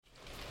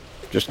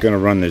Just going to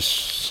run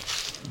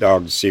this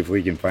dog to see if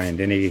we can find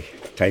any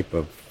type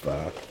of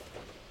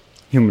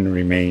human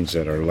remains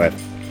that are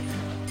left.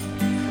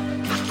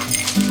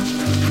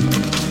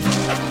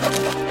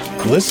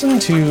 Listen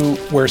to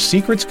Where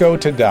Secrets Go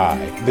to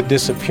Die, The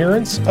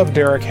Disappearance of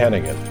Derek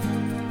Hennigan.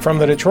 From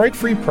the Detroit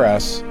Free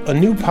Press, a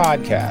new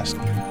podcast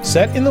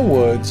set in the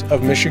woods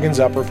of Michigan's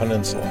Upper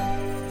Peninsula.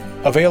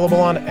 Available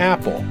on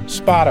Apple,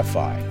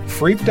 Spotify,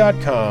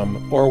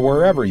 Freep.com, or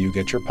wherever you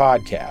get your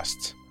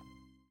podcasts.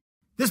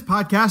 This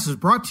podcast is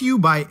brought to you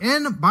by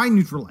N by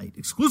Nutrilite,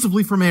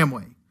 exclusively from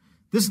Amway.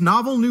 This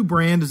novel new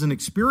brand is an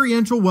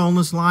experiential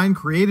wellness line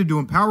created to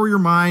empower your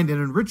mind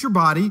and enrich your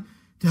body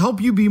to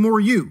help you be more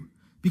you.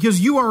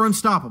 Because you are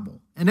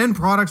unstoppable, and N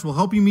products will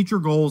help you meet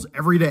your goals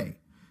every day.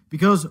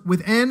 Because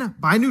with N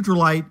by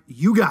Nutrilite,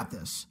 you got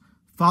this.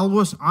 Follow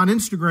us on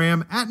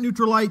Instagram at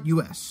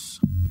NutriliteUS.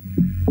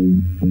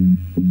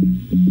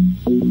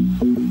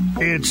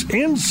 It's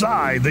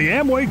Inside the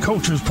Amway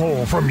Coaches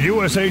Poll from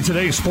USA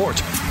Today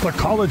Sports, the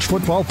college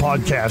football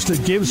podcast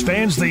that gives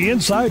fans the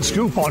inside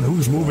scoop on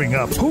who's moving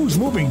up, who's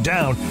moving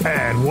down,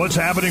 and what's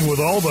happening with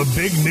all the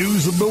big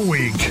news of the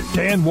week.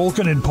 Dan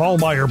Wolken and Paul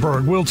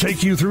Meyerberg will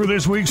take you through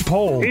this week's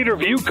poll,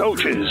 interview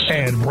coaches,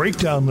 and break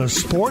down the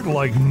sport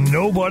like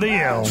nobody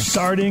else.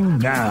 Starting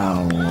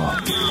now.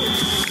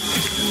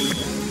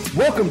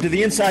 Welcome to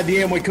the Inside the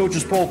Amway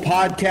Coaches Poll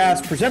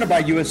podcast presented by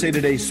USA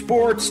Today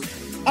Sports.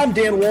 I'm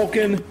Dan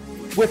Wolken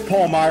with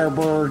Paul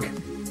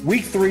Meyerberg.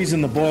 Week 3's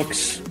in the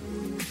books.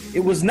 It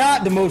was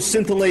not the most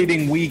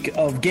scintillating week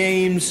of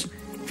games.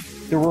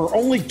 There were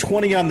only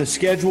 20 on the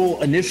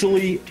schedule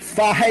initially.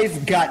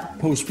 5 got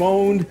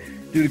postponed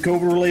due to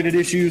COVID-related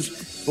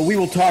issues. But we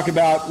will talk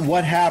about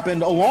what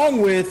happened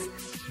along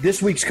with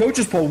this week's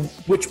Coaches Poll,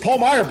 which Paul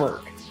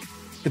Meyerberg,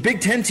 the Big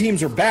Ten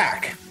teams are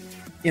back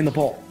in the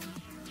poll.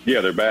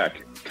 Yeah, they're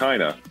back.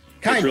 Kinda.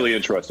 It's really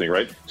interesting,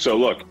 right? So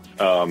look,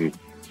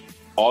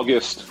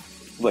 August,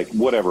 like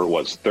whatever it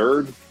was,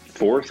 3rd,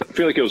 4th, I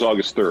feel like it was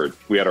August 3rd.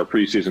 We had our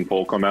preseason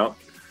poll come out.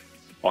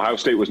 Ohio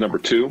State was number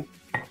 2,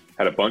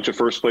 had a bunch of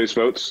first place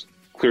votes,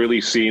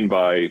 clearly seen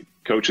by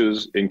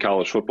coaches in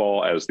college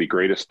football as the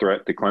greatest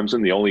threat to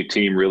Clemson, the only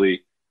team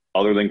really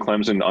other than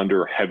Clemson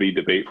under heavy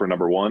debate for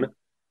number 1.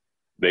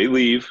 They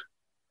leave.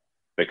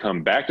 They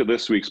come back to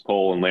this week's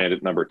poll and land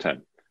at number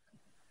 10.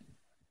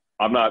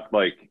 I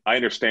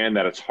understand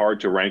that it's hard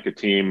to rank a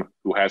team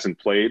who hasn't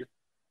played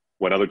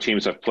when other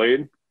teams have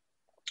played,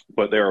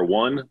 but there are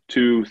 1,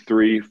 2,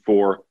 3,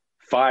 4,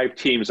 5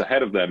 teams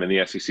ahead of them in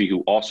the SEC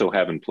who also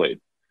haven't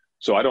played.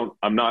 So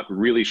I'm not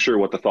really sure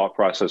what the thought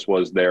process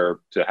was there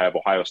to have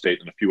Ohio State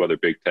and a few other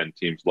Big Ten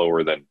teams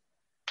lower than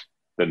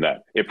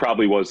that. It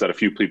probably was that a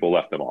few people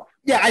left them off.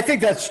 Yeah, I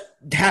think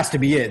has to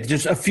be it.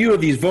 Just a few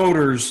of these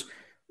voters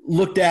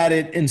looked at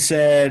it and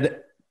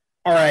said,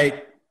 all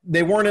right,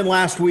 they weren't in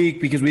last week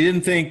because we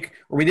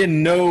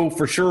didn't know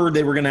for sure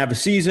they were going to have a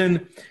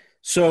season.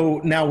 So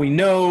now we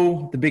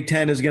know the Big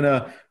Ten is going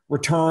to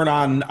return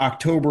on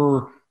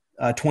October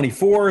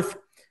 24th.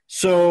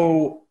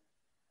 So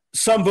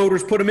some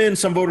voters put them in,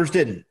 some voters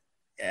didn't.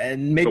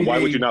 And maybe so why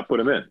would you not put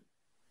them in?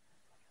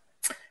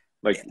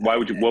 Like, what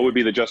would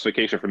be the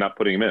justification for not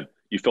putting them in?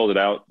 You filled it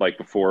out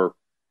before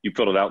you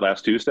filled it out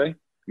last Tuesday? I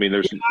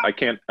mean, I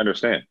can't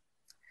understand.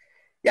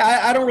 Yeah,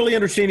 I don't really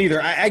understand either.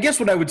 I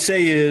guess what I would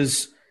say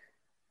is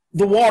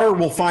the water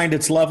will find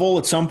its level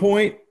at some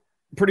point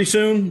pretty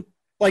soon.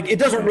 Like, it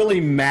doesn't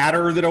really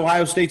matter that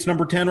Ohio State's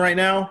number 10 right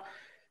now.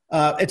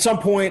 At some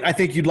point, I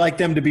think you'd like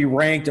them to be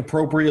ranked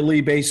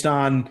appropriately based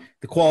on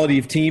the quality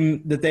of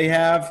team that they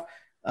have.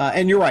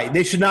 And you're right.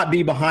 They should not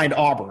be behind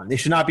Auburn. They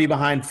should not be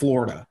behind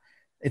Florida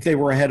if they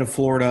were ahead of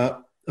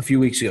Florida a few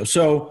weeks ago.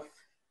 So,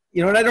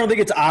 and I don't think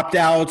it's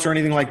opt-outs or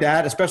anything like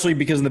that, especially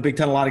because in the Big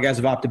Ten, a lot of guys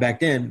have opted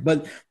back in.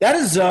 But that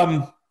is,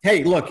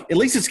 hey, look, at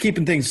least it's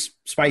keeping things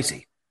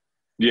spicy.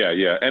 Yeah.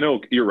 And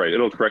you're right.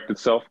 It'll correct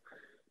itself.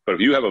 But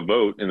if you have a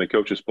vote in the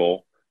coaches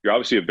poll, you're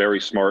obviously a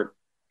very smart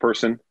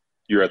person.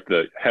 You're at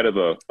the head of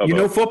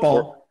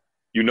football.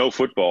 You know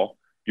football.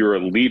 You're a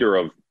leader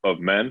of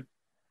men.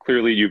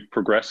 Clearly, you've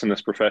progressed in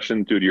this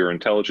profession due to your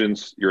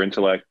intelligence, your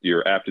intellect,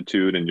 your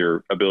aptitude, and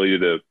your ability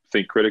to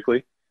think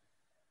critically.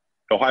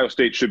 Ohio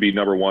State should be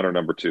number 1 or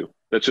number 2.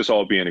 Let's just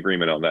all be in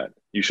agreement on that.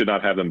 You should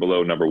not have them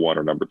below number 1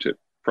 or number 2,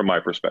 from my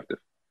perspective.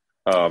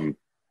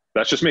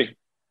 That's just me.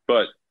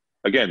 But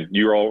again,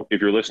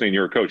 if you're listening,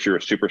 you're a coach. You're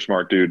a super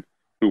smart dude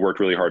who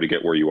worked really hard to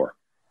get where you are.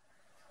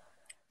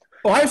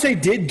 Ohio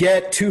State did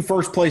get 2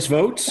 first-place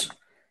votes.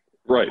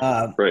 Right.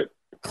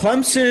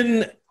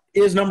 Clemson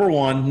is number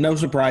 1, no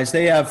surprise.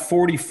 They have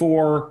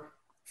 44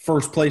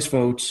 first-place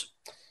votes.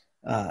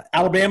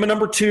 Alabama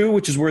number 2,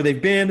 which is where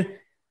they've been.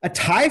 A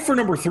tie for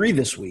number 3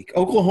 this week.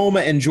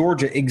 Oklahoma and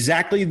Georgia,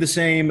 exactly the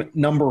same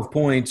number of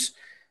points.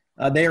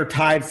 They are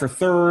tied for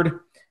 3rd.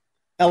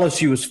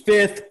 LSU is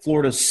 5th.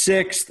 Florida's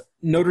 6th.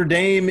 Notre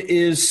Dame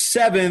is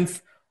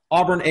 7th.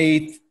 Auburn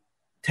 8th.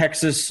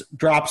 Texas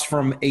drops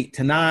from 8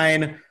 to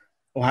 9.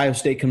 Ohio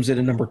State comes in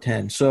at number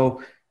 10.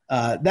 So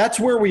that's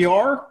where we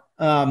are.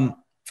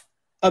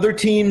 Other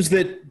teams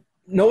that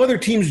no other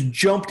teams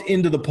jumped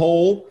into the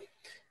poll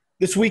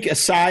this week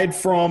aside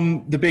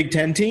from the Big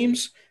Ten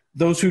teams.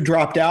 Those who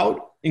dropped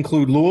out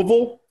include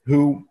Louisville,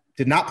 who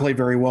did not play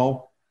very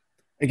well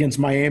against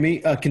Miami,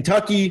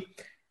 Kentucky,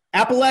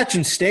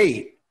 Appalachian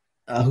State,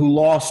 who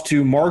lost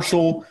to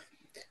Marshall,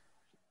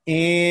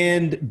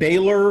 and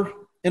Baylor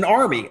and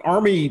Army.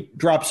 Army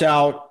drops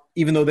out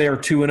even though they are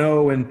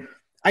 2-0, and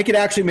I could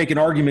actually make an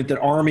argument that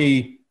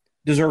Army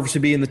deserves to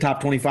be in the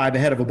top 25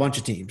 ahead of a bunch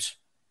of teams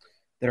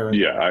that are.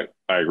 Yeah,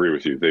 I agree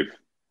with you. They've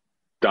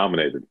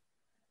dominated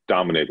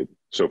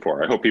so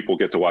far. I hope people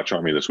get to watch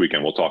Army this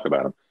weekend. We'll talk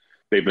about them.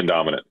 They've been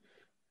dominant.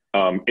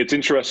 It's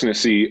interesting to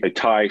see a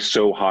tie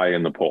so high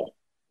in the poll.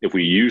 If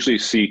we usually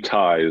see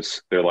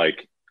ties, they're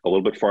like a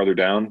little bit farther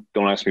down.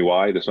 Don't ask me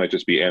why. This might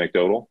just be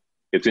anecdotal.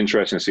 It's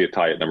interesting to see a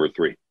tie at number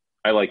 3.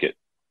 I like it.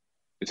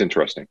 It's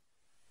interesting.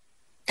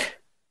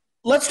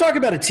 Let's talk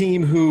about a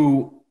team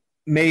who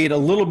made a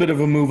little bit of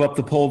a move up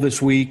the poll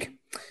this week.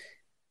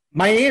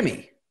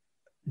 Miami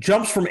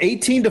jumps from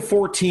 18 to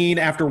 14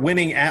 after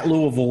winning at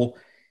Louisville.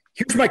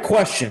 Here's my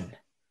question.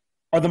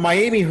 Are the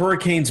Miami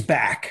Hurricanes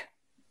back?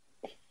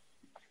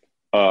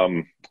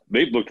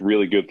 They've looked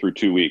really good through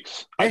 2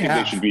 weeks. I think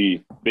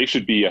they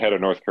should be ahead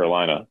of North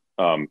Carolina.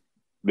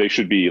 They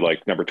should be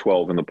like number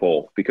 12 in the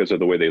poll because of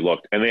the way they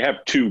looked. And they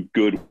have 2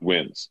 good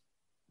wins.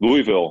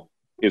 Louisville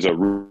is a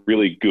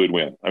really good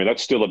win. I mean,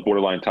 that's still a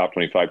borderline top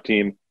 25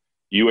 team.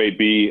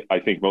 UAB, I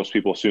think most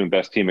people assume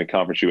best team in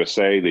Conference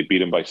USA. They beat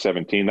them by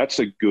 17. That's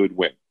a good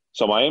win.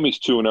 So Miami's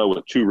 2-0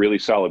 with 2 really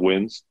solid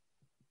wins.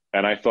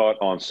 And I thought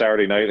on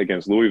Saturday night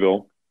against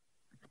Louisville,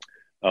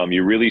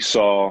 you really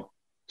saw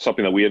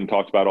something that we hadn't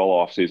talked about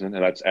all offseason,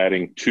 and that's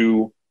adding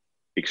 2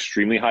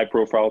 extremely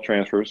high-profile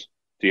transfers.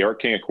 De'Aaron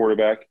King at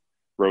quarterback,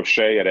 Roche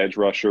at edge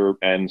rusher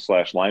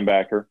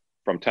 /linebacker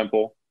from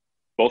Temple.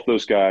 Both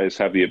those guys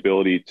have the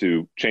ability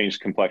to change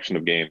the complexion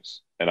of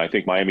games. And I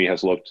think Miami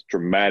has looked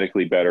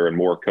dramatically better and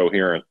more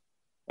coherent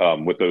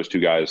with those 2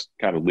 guys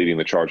kind of leading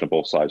the charge on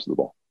both sides of the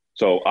ball.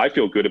 So I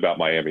feel good about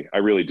Miami. I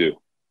really do.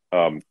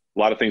 A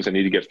lot of things that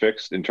need to get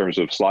fixed in terms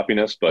of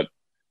sloppiness, but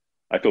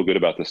I feel good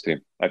about this team.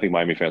 I think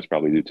Miami fans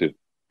probably do too.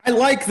 I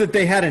like that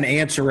they had an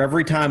answer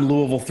every time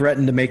Louisville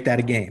threatened to make that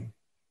a game.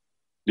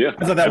 Yeah.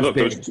 I thought that was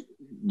big.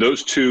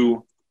 Those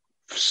 2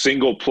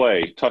 single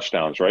play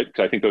touchdowns, right?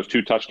 Because I think those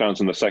 2 touchdowns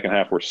in the second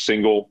half were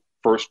single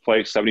first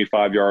play,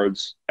 75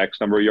 yards, X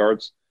number of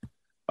yards.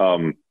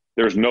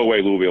 There's no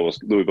way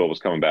Louisville was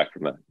coming back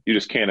from that. You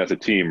just can't, as a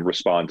team,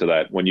 respond to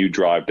that when you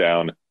drive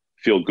down,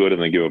 feel good,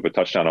 and then give up a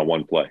touchdown on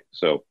one play.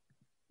 So,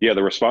 yeah,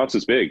 the response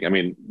is big. I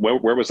mean,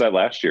 where was that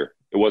last year?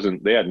 It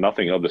wasn't. They had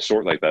nothing of the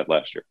sort like that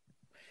last year.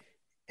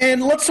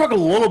 And let's talk a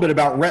little bit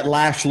about Rhett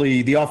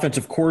Lashley, the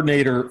offensive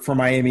coordinator for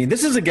Miami.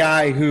 This is a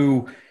guy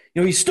who,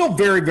 he's still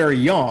very, very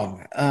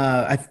young.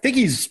 I think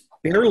he's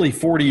barely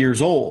 40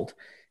 years old,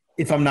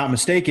 if I'm not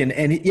mistaken.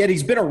 And yet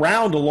he's been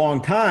around a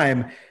long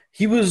time.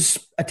 He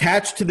was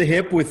attached to the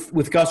hip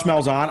with Gus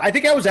Malzahn. I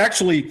think I was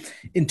actually,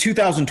 in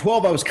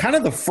 2012, I was kind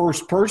of the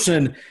first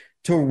person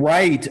to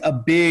write a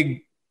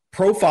big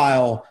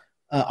profile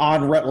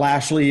on Rhett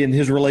Lashley and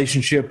his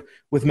relationship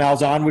with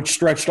Malzahn, which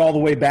stretched all the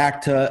way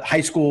back to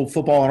high school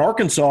football in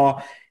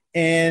Arkansas.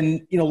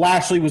 And,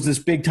 Lashley was this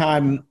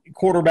big-time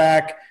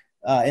quarterback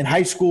in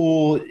high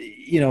school,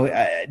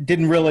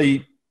 didn't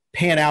really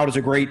pan out as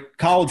a great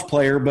college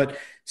player, but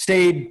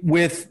stayed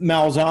with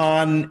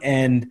Malzahn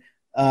and,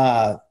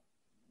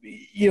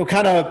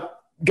 kind of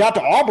got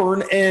to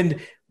Auburn and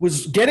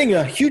was getting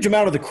a huge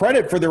amount of the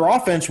credit for their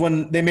offense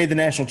when they made the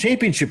national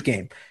championship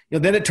game.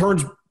 Then it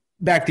turns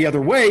back the other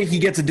way. He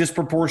gets a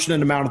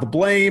disproportionate amount of the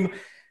blame.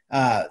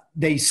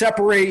 They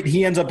separate.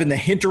 He ends up in the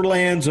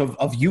hinterlands of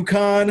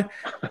UConn,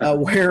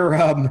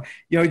 where,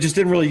 he just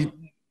didn't really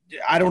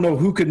 – I don't know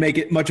who could make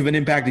it much of an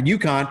impact at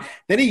UConn.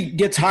 Then he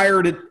gets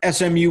hired at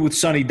SMU with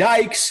Sonny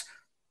Dykes.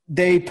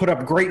 They put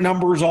up great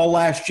numbers all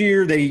last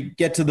year. They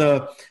get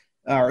to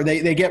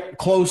they get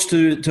close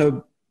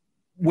to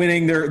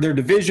winning their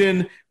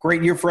division.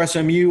 Great year for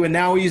SMU, and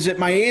now he's at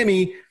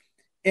Miami.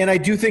 And I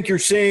do think you're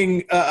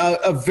seeing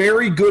a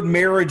very good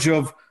marriage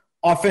of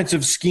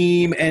offensive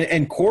scheme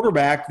and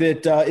quarterback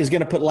that is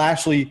going to put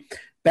Lashley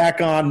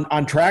back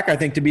on track, I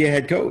think, to be a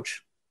head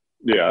coach.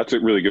 Yeah, that's a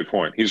really good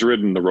point. He's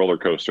ridden the roller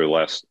coaster the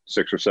last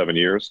 6 or 7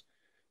 years.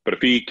 But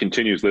if he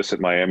continues this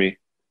at Miami,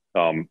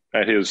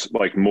 at his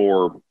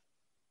more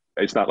 –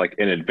 it's not like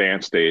an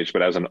advanced stage,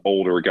 but as an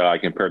older guy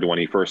compared to when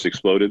he first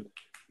exploded,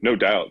 no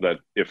doubt that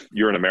if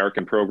you're an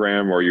American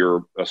program or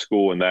you're a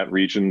school in that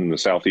region in the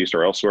Southeast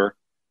or elsewhere,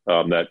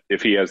 that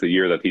if he has the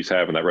year that he's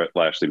having, that Rhett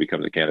Lashley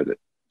becomes a candidate.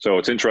 So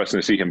it's interesting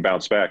to see him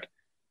bounce back.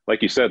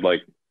 Like you said,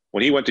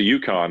 when he went to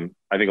UConn,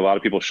 I think a lot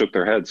of people shook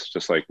their heads,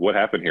 just like, what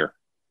happened here?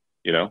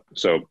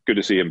 So good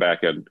to see him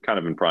back at kind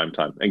of in prime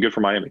time, and good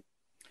for Miami.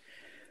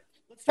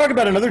 Let's talk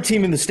about another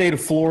team in the state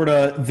of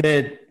Florida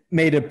that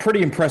made a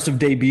pretty impressive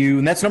debut,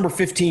 and that's number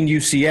 15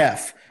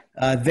 UCF.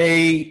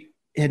 They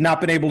had not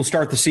been able to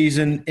start the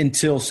season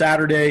until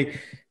Saturday.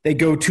 They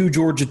go to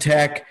Georgia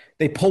Tech.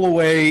 They pull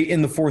away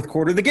in the fourth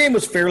quarter. The game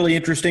was fairly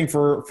interesting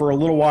for a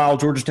little while.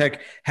 Georgia Tech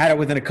had it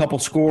within a couple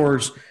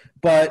scores.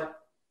 But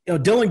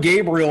Dylan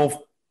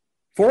Gabriel,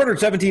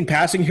 417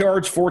 passing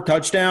yards, 4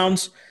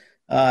 touchdowns,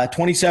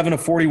 27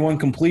 of 41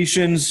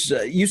 completions.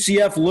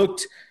 UCF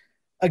looked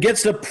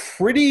against a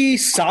pretty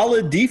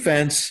solid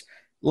defense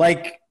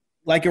like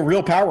a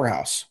real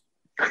powerhouse.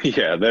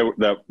 Yeah,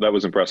 that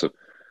was impressive.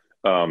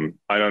 I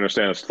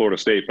understand it's Florida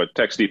State, but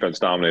Tech's defense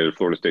dominated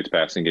Florida State's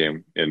passing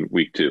game in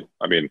week 2.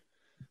 I mean,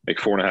 like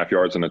 4.5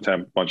 yards an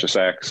attempt, bunch of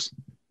sacks.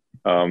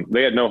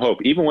 They had no hope.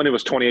 Even when it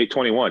was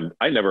 28-21,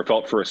 I never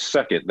felt for a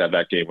second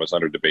that game was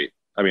under debate.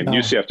 I mean, no.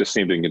 UCF just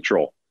seemed in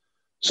control.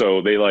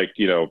 So they like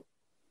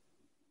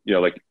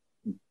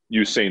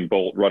Usain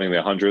Bolt running the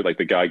 100, like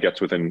the guy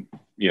gets within,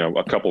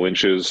 a couple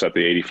inches at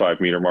the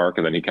 85-meter mark,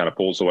 and then he kind of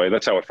pulls away.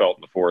 That's how it felt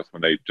in the fourth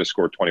when they just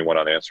scored 21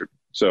 unanswered.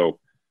 So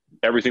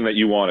everything that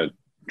you wanted,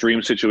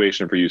 dream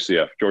situation for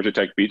UCF. Georgia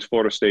Tech beats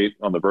Florida State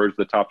on the verge of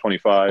the top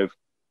 25.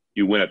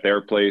 You win at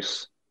their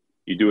place.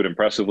 You do it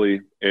impressively.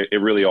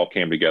 It really all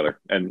came together.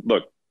 And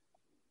look,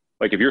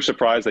 like if you're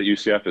surprised that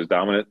UCF is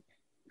dominant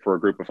for a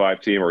group of 5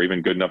 team or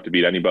even good enough to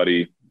beat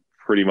anybody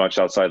pretty much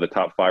outside the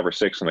top 5 or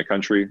 6 in the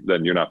country,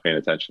 then you're not paying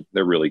attention.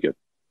 They're really good.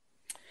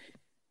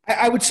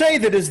 I would say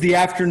that as the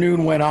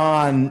afternoon went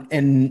on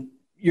and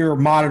you're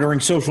monitoring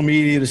social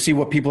media to see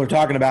what people are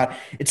talking about,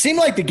 it seemed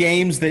like the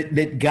games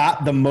that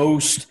got the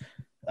most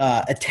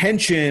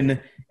attention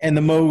and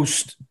the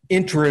most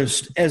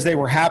interest as they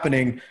were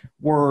happening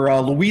were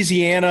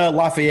Louisiana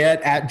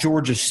Lafayette at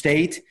Georgia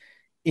State.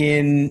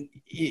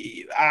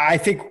 I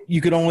think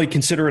you could only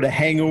consider it a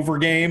hangover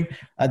game.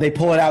 They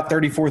pull it out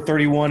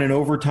 34-31 in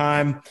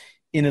overtime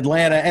in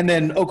Atlanta. And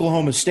then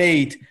Oklahoma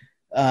State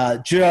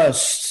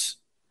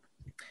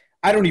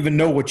I don't even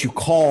know what you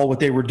call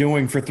what they were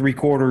doing for 3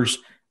 quarters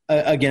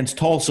against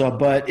Tulsa,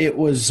 but it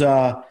was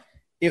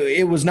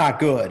not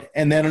good.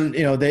 And then,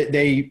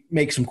 they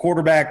make some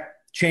quarterback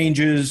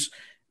changes.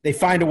 They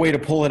find a way to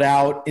pull it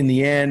out in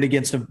the end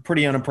against a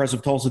pretty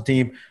unimpressive Tulsa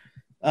team.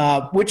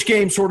 Which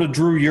game sort of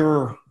drew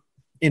your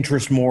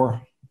interest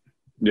more?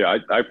 Yeah,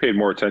 I paid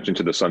more attention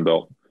to the Sun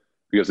Belt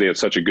because they had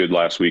such a good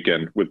last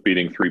weekend with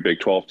beating 3 Big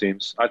 12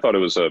 teams. I thought it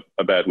was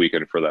a bad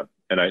weekend for them.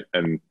 And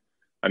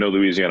I know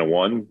Louisiana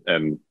won,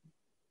 and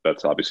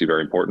that's obviously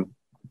very important.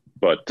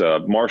 But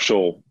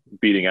Marshall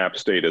beating App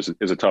State is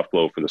a tough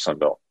blow for the Sun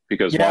Belt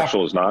because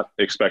Marshall is not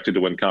expected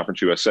to win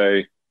Conference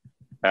USA.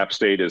 App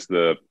State was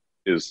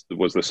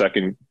the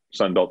second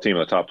Sun Belt team in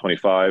the top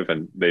 25,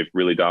 and they've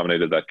really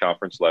dominated that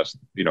conference the last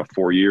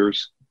 4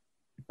 years.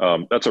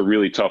 That's a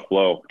really tough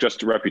blow,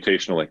 just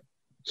reputationally.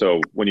 So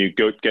when you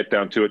get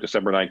down to it,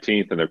 December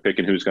 19th, and they're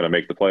picking who's going to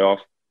make the playoff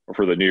or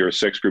for the New Year's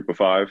Six Group of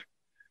 5,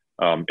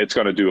 it's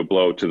going to do a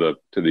blow to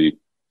the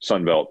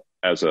Sun Belt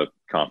as a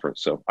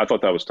conference. So I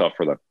thought that was tough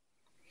for them.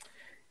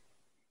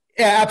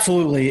 Yeah,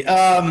 absolutely.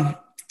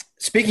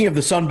 Speaking of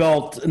the Sun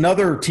Belt,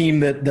 another team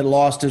that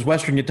lost is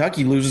Western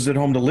Kentucky loses at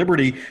home to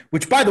Liberty,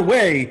 which, by the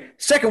way,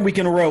 second week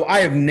in a row,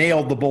 I have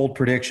nailed the bold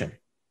prediction.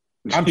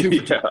 I'm 2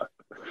 for 2.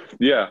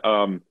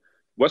 Yeah.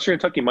 Western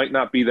Kentucky might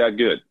not be that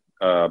good.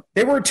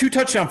 They were a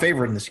 2-touchdown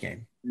favorite in this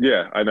game.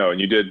 Yeah, I know. And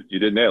you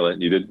did nail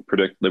it. You did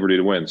predict Liberty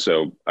to win.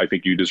 So I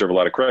think you deserve a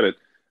lot of credit.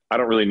 I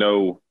don't really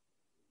know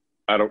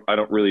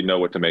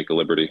what to make of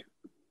Liberty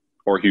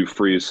or Hugh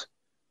Freeze,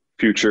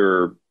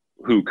 future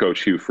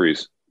coach Hugh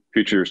Freeze,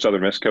 future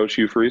Southern Miss coach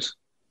Hugh Freeze.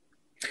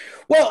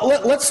 Well,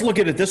 let's look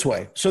at it this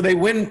way. So they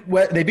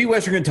beat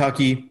Western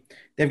Kentucky.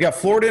 They've got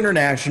Florida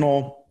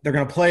International. They're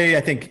going to play,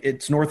 I think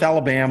it's North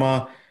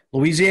Alabama,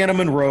 Louisiana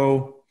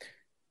Monroe.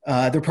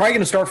 They're probably going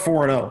to start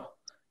 4-0.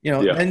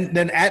 And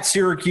then at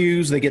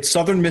Syracuse, they get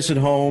Southern Miss at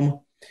home.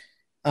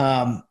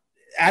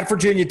 At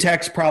Virginia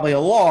Tech's probably a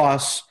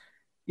loss.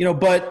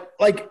 But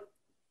like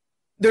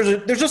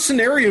there's a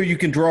scenario you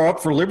can draw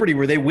up for Liberty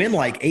where they win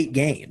like 8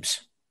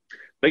 games.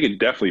 They could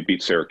definitely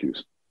beat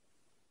Syracuse.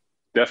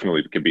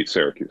 Definitely could beat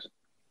Syracuse.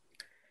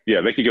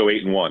 Yeah, they could go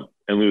 8-1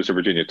 and lose to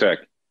Virginia Tech.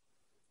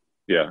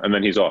 Yeah, and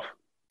then he's off.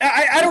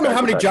 I don't know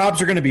how many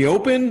jobs are going to be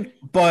open,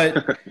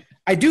 but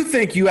I do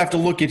think you have to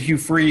look at Hugh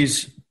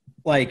Freeze.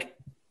 Like,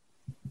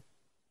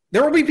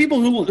 there will be people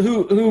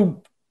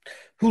who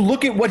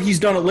look at what he's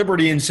done at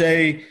Liberty and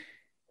say,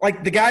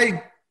 like, the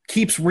guy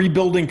keeps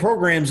rebuilding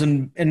programs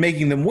and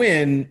making them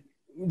win.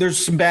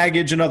 There's some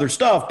baggage and other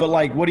stuff, but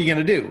like, what are you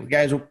going to do?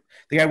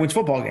 The guy wins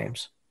football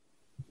games.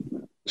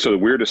 So the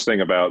weirdest thing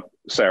about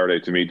Saturday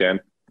to me,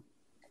 Dan,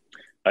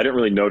 I didn't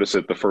really notice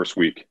it the first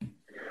week.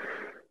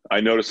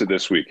 I noticed it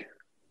this week.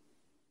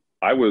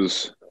 I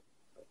was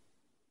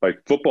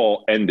like,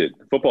 football ended.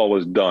 Football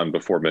was done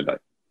before midnight.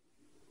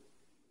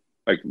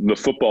 Like, the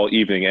football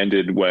evening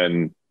ended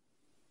when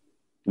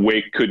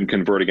Wake couldn't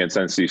convert against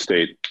NC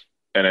State,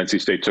 and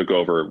NC State took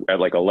over at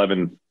like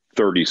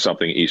 11:30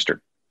 something Eastern.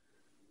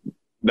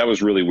 That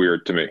was really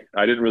weird to me.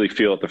 I didn't really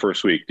feel it the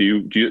first week.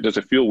 Does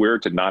it feel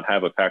weird to not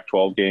have a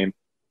Pac-12 game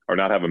or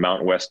not have a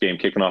Mountain West game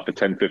kicking off at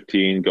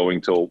 10:15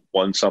 going till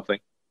 1 something?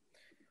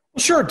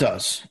 Well, sure it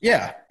does.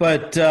 Yeah.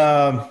 But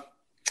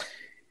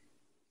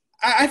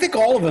I think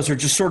all of us are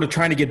just sort of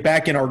trying to get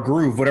back in our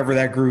groove, whatever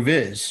that groove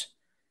is.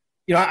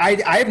 You know,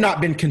 I have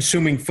not been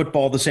consuming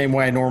football the same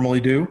way I normally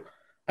do.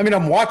 I mean,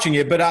 I'm watching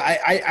it, but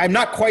I'm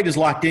not quite as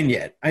locked in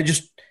yet. I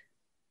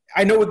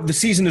know the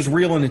season is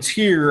real and it's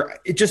here.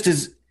 It just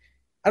is,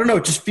 I don't know,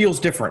 it just feels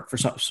different for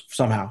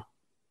somehow.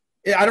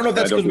 I don't know if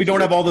that's because we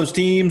don't have all those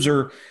teams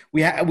or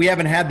we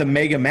haven't had the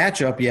mega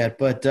matchup yet,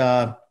 but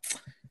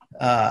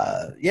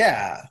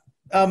yeah.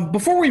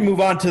 Before we move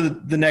on to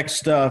the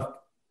next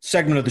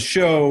segment of the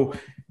show,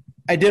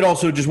 I did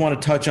also just want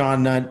to touch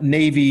on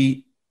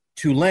Navy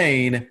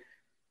Tulane.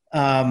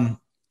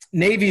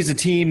 Navy is a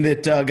team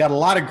that got a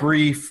lot of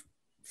grief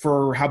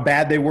for how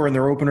bad they were in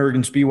their opener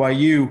against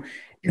BYU,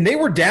 and they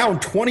were down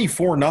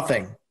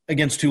 24-0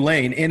 against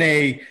Tulane in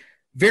a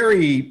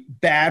very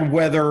bad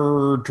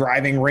weather,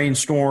 driving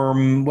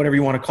rainstorm, whatever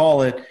you want to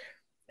call it.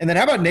 And then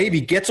how about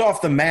Navy gets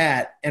off the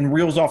mat and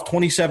reels off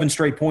 27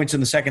 straight points in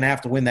the second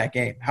half to win that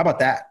game? How about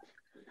that?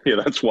 Yeah,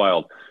 that's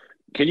wild.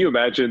 Can you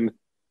imagine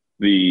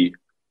the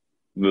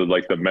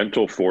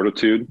mental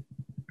fortitude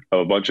of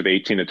a bunch of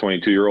 18 to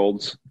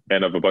 22-year-olds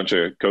and of a bunch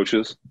of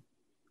coaches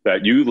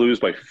that you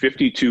lose by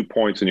 52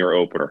 points in your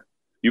opener?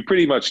 You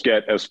pretty much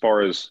get as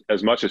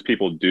much as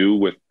people do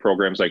with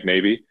programs like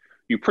Navy,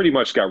 you pretty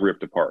much got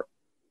ripped apart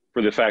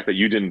for the fact that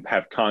you didn't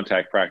have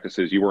contact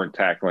practices, you weren't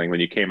tackling when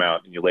you came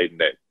out and you laid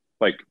an egg.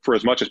 Like, for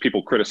as much as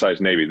people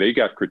criticize Navy, they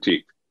got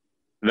critiqued.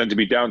 And then to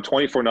be down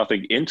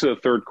 24-0 into the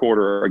third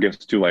quarter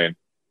against Tulane,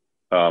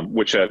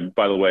 which had,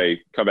 by the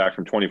way, come back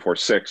from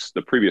 24-6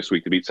 the previous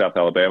week to beat South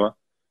Alabama,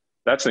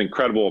 that's an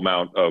incredible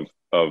amount of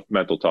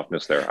mental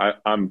toughness there.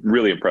 I'm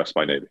really impressed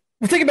by Navy.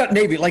 Well, think about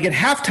Navy. Like, at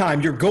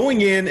halftime, you're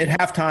going in at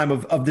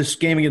halftime of this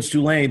game against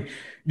Tulane.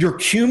 Your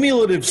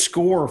cumulative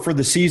score for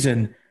the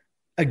season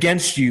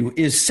against you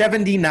is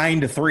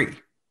 79-3.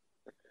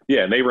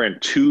 Yeah, and they ran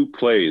 2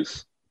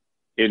 plays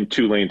in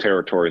Tulane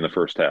territory in the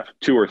first half,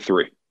 2 or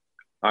 3.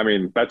 I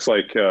mean, that's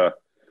like a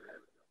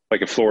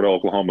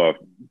Florida-Oklahoma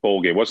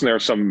bowl game. Wasn't there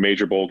some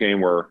major bowl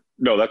game where –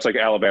 no, that's like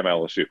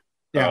Alabama-LSU,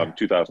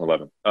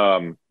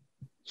 2011.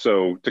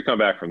 So to come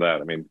back from that,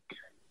 I mean,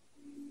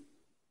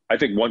 I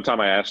think one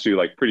time I asked you,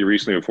 like, pretty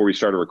recently before we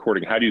started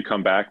recording, how do you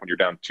come back when you're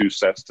down 2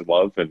 sets to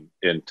love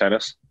in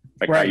tennis?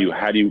 Like, right.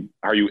 How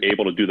are you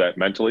able to do that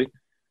mentally?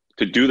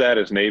 To do that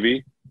as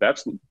Navy,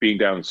 that's being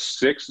down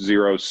 6-0,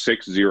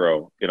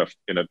 6-0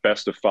 in a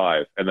best of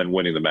 5 and then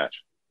winning the match.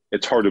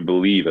 It's hard to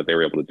believe that they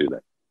were able to do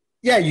that.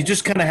 Yeah, you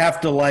just kind of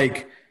have to,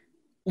 like,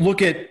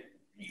 look at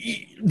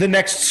the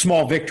next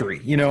small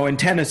victory. You know, in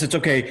tennis, it's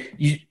okay.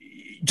 You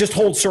just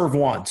hold serve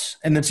once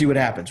and then see what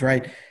happens,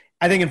 right?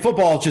 I think in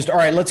football, it's just, all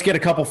right, let's get a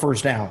couple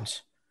first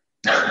downs.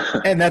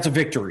 And that's a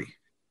victory.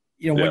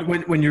 You know,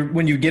 yeah.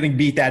 when you're getting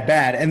beat that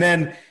bad. And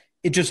then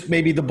it just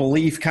maybe the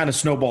belief kind of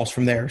snowballs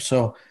from there.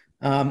 So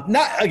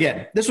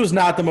this was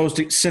not the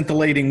most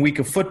scintillating week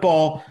of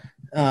football,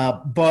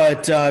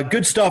 but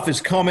good stuff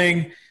is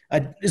coming.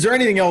 Is there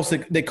anything else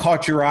that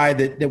caught your eye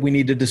that we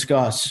need to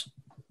discuss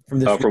from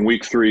this? From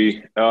week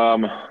 3?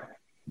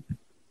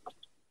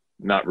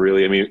 Not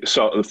really. I mean,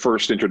 so the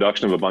first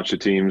introduction of a bunch of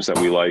teams that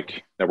we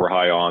like, that we're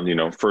high on, you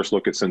know, first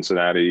look at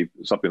Cincinnati,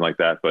 something like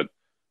that. But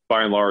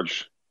by and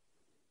large,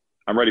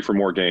 I'm ready for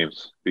more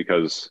games,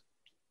 because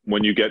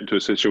when you get into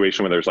a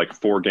situation where there's like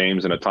 4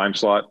 games in a time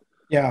slot,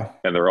 yeah,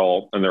 and they're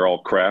all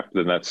crap,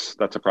 then that's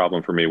a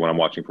problem for me when I'm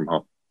watching from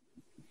home.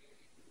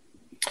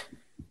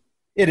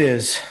 It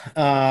is.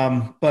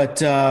 But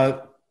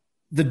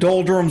the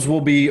doldrums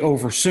will be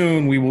over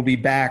soon. We will be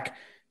back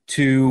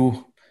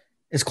to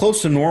as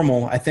close to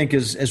normal, I think,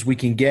 as we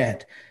can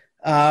get.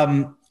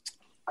 Now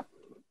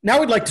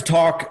we'd like to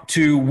talk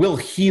to Will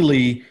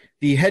Healy,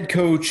 the head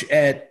coach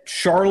at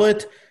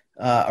Charlotte,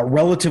 a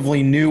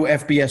relatively new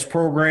FBS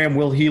program.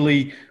 Will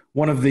Healy,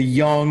 one of the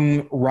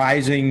young,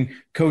 rising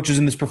coaches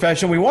in this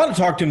profession. We want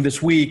to talk to him this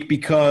week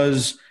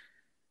because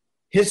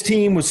his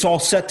team was all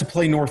set to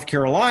play North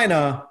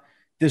Carolina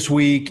this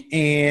week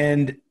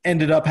and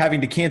ended up having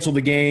to cancel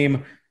the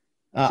game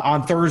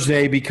on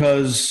Thursday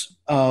because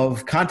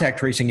of contact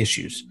tracing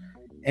issues.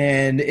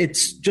 And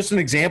it's just an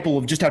example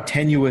of just how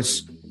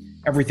tenuous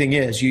everything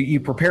is. You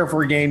prepare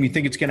for a game, you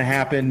think it's going to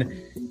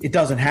happen, it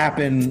doesn't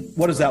happen.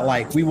 What is that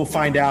like? We will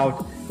find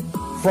out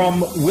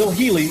from Will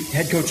Healy,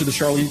 head coach of the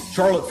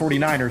Charlotte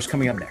 49ers,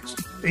 coming up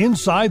next.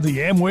 Inside the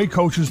Amway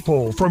Coaches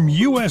Poll from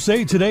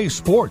USA Today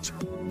Sports.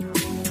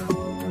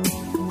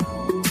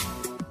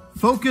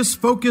 Focus,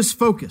 focus,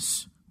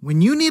 focus.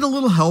 When you need a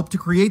little help to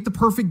create the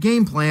perfect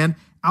game plan,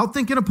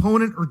 outthink an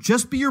opponent, or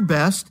just be your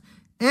best,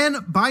 and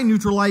by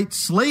Nutrilite,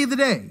 slay the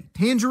day.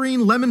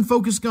 Tangerine lemon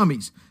focus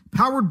gummies,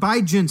 powered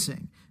by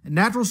ginseng, a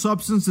natural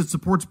substance that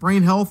supports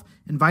brain health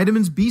and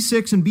vitamins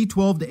B6 and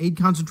B12 to aid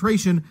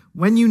concentration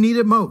when you need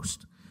it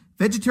most.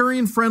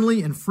 Vegetarian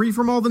friendly and free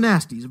from all the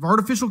nasties of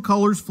artificial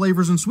colors,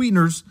 flavors, and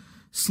sweeteners.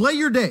 Slay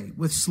your day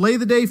with Slay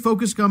the Day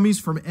focus gummies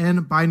from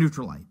N by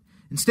Nutrilite.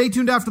 And stay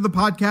tuned after the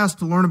podcast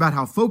to learn about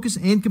how focus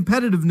and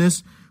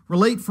competitiveness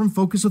relate from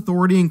Focus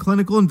Authority and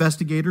clinical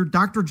investigator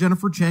Dr.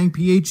 Jennifer Chang,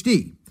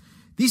 PhD.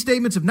 These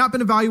statements have not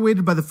been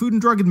evaluated by the Food and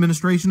Drug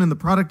Administration, and the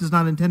product is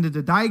not intended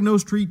to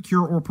diagnose, treat,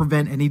 cure, or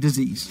prevent any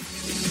disease.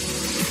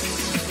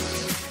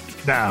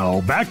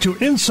 Now, back to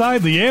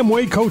Inside the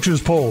Amway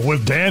Coaches Poll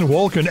with Dan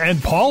Wolken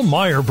and Paul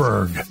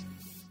Meyerberg.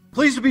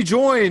 Pleased to be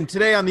joined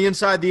today on the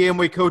Inside the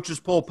Amway Coaches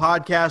Poll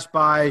podcast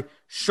by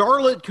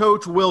Charlotte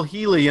coach Will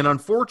Healy. And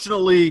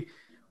unfortunately,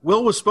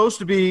 Will was supposed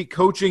to be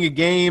coaching a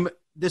game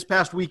this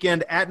past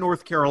weekend at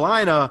North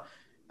Carolina.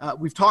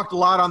 We've talked a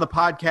lot on the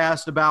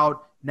podcast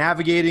about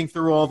navigating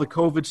through all the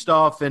COVID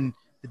stuff and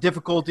the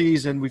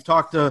difficulties, and we've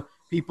talked to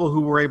people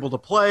who were able to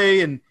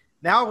play. And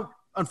now,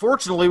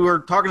 unfortunately,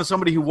 we're talking to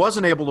somebody who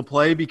wasn't able to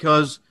play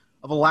because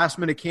of a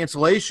last-minute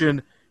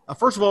cancellation.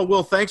 First of all,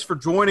 Will, thanks for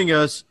joining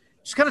us.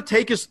 Just kind of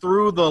take us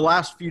through the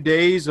last few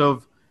days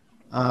of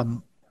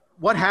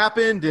what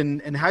happened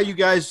and how you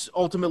guys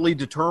ultimately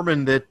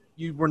determined that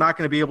you were not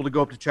going to be able to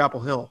go up to Chapel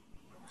Hill.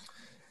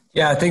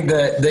 Yeah, I think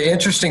the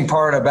interesting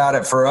part about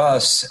it for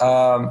us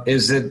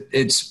is that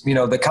it's,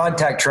 the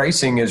contact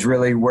tracing is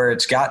really where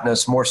it's gotten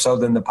us more so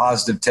than the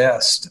positive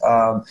test.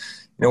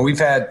 We've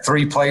had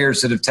 3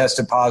 players that have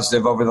tested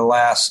positive over the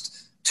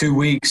last 2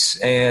 weeks,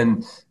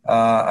 and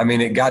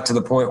it got to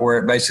the point where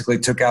it basically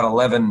took out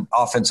 11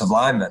 offensive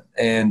linemen.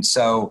 And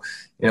so,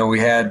 we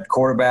had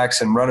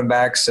quarterbacks and running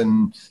backs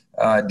and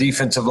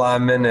defensive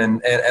linemen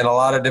and a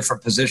lot of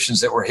different positions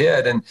that were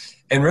hit. And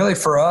really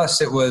for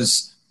us, it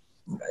was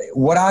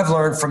what I've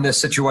learned from this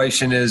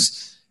situation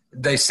is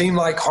they seem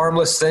like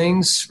harmless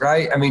things,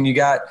 right? I mean, you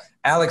got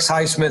Alex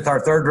Highsmith,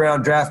 our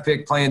 3rd-round draft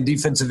pick, playing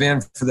defensive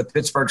end for the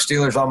Pittsburgh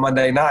Steelers on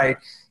Monday night,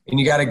 and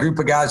you got a group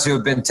of guys who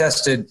have been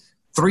tested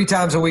 3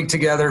 times a week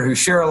together, who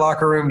share a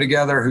locker room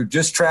together, who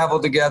just travel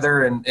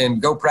together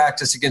and go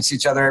practice against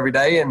each other every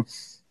day,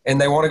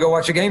 and they want to go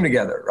watch a game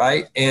together,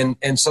 right?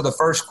 And so the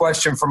first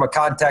question from a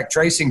contact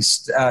tracing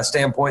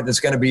standpoint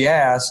that's going to be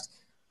asked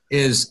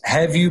is,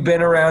 have you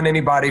been around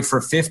anybody for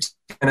 15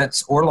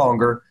 minutes or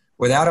longer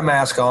without a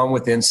mask on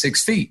within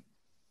 6 feet?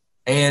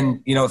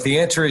 And, if the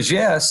answer is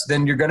yes,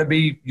 then you're going to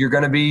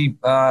be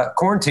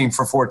quarantined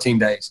for 14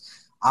 days.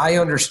 I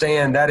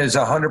understand that is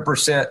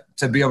 100%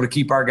 to be able to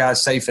keep our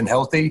guys safe and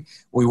healthy.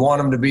 We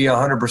want them to be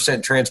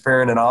 100%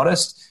 transparent and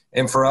honest.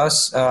 And for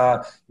us,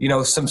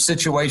 some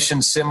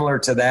situations similar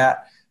to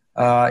that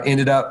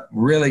ended up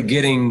really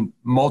getting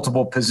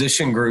multiple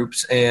position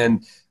groups.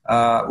 And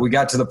we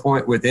got to the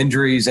point with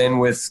injuries and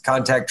with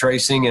contact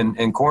tracing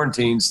and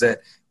quarantines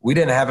that we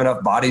didn't have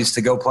enough bodies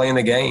to go play in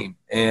the game.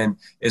 And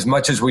as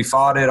much as we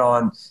fought it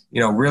on,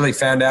 really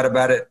found out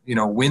about it,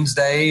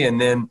 Wednesday, and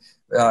then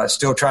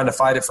still trying to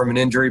fight it from an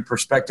injury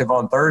perspective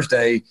on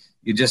Thursday,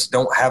 you just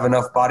don't have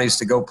enough bodies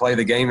to go play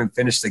the game and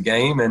finish the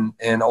game,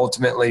 and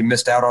ultimately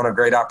missed out on a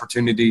great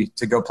opportunity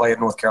to go play at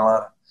North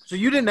Carolina. So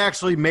you didn't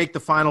actually make the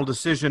final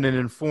decision and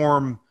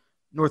inform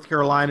North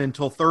Carolina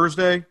until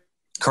Thursday?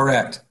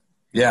 Correct.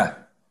 Yeah.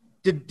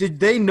 Did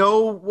they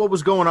know what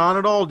was going on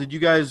at all?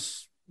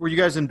 Were you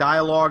guys in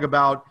dialogue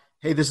about,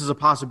 hey, this is a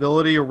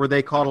possibility, or were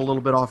they caught a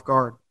little bit off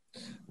guard?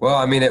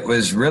 Well, it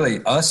was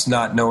really us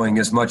not knowing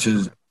as much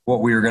as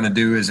what we were going to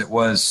do as it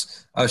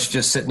was us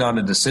just sitting on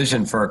a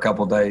decision for a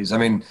couple of days.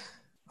 I'm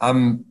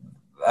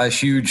a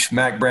huge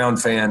Mac Brown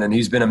fan, and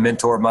he's been a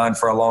mentor of mine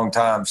for a long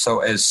time. So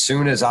as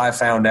soon as I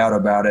found out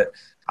about it,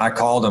 I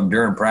called him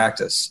during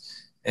practice.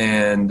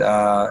 And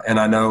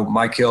I know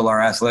Mike Hill,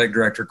 our athletic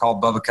director,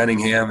 called Bubba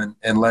Cunningham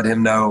and let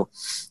him know.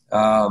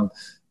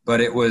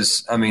 But it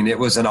was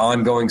an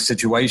ongoing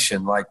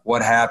situation. Like,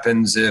 what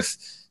happens if,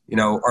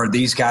 are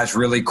these guys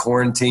really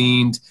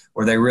quarantined?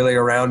 Were they really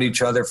around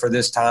each other for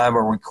this time?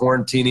 Are we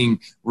quarantining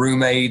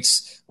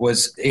roommates?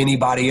 Was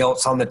anybody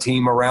else on the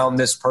team around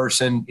this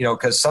person?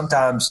 Because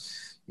sometimes,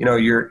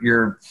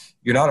 you're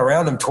not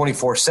around them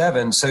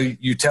 24/7. So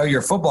you tell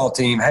your football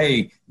team,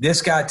 hey,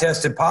 this guy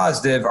tested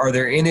positive. Are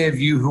there any of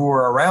you who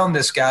are around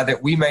this guy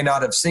that we may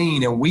not have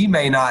seen and we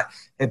may not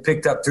have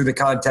picked up through the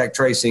contact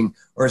tracing?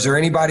 Or is there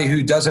anybody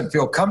who doesn't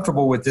feel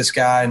comfortable with this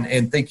guy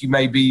and think you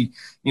may be,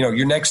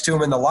 you're next to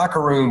him in the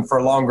locker room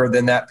for longer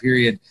than that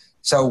period?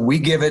 So we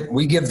give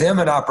them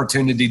an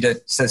opportunity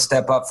to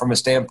step up from a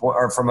standpoint,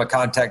 or from a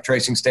contact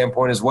tracing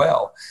standpoint as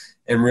well,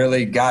 and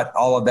really got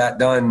all of that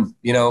done.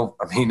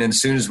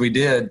 As soon as we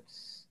did,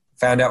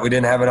 found out we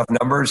didn't have enough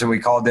numbers, and we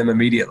called them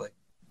immediately.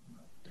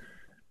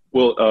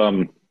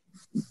 Well,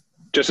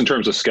 just in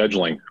terms of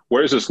scheduling,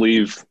 where does this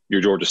leave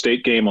your Georgia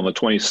State game on the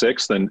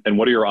 26th? And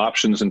what are your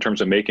options in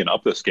terms of making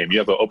up this game? You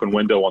have an open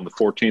window on the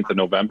 14th of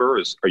November.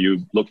 Are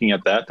you looking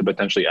at that to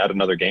potentially add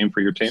another game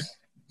for your team?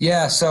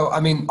 Yeah. So,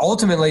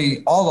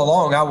 ultimately, all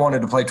along, I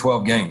wanted to play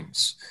 12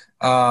 games.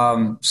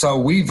 So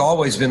we've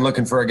always been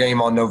looking for a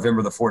game on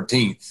November the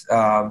 14th.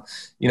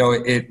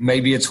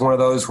 Maybe it's one of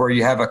those where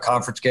you have a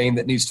conference game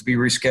that needs to be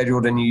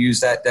rescheduled and you use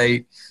that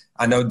date.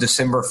 I know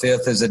December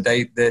 5th is a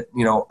date that,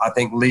 I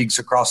think leagues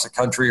across the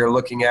country are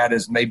looking at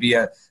as maybe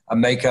a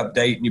makeup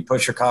date, and you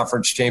push your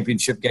conference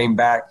championship game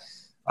back.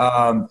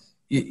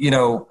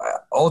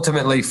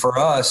 Ultimately for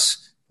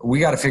us, we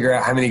got to figure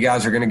out how many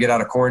guys are going to get out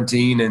of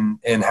quarantine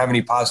and how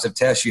many positive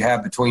tests you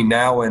have between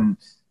now and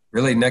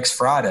really next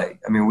Friday.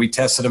 I mean, we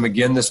tested them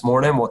again this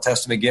morning. We'll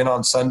test them again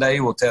on Sunday.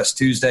 We'll test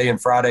Tuesday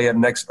and Friday of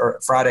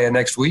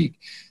next week.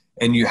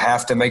 And you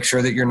have to make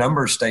sure that your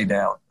numbers stay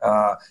down,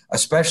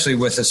 especially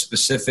with a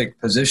specific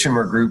position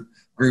or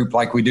group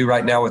like we do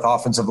right now with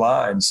offensive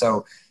line.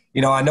 So,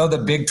 I know the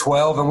Big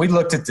 12, and we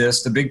looked at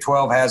this, the Big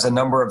 12 has a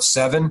number of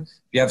 7. If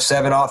you have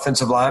 7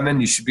 offensive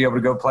linemen, you should be able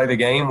to go play the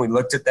game. We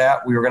looked at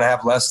that. We were going to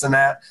have less than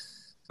that.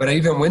 But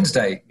even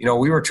Wednesday,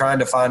 we were trying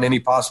to find any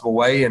possible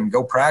way and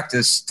go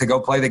practice to go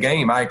play the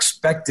game. I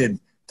expected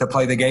to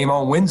play the game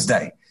on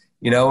Wednesday,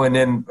 and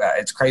then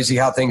it's crazy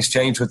how things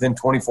change within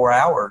 24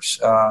 hours.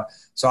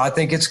 So I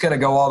think it's going to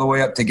go all the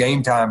way up to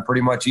game time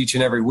pretty much each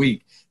and every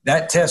week.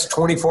 That test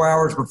 24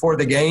 hours before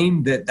the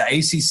game that the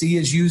ACC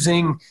is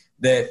using,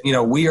 that,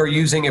 we are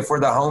using if we're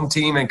the home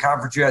team in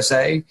Conference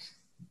USA,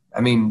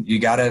 I mean,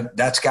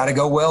 that's got to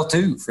go well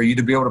too for you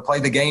to be able to play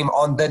the game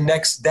on the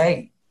next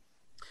day.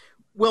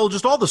 Well,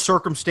 just all the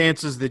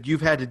circumstances that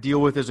you've had to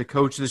deal with as a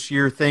coach this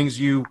year, things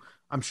you,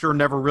 I'm sure,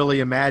 never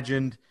really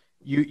imagined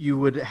you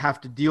would have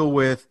to deal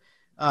with.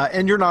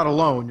 And you're not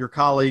alone. Your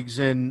colleagues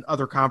in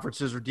other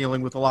conferences are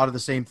dealing with a lot of the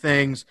same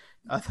things.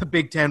 The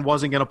Big Ten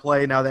wasn't going to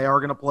play. Now they are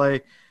going to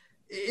play.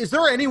 Is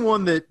there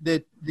anyone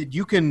that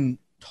you can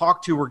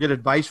talk to or get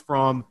advice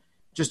from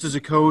just as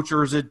a coach,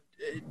 or is it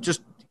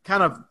just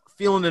kind of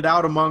feeling it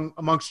out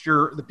amongst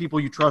the people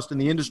you trust in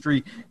the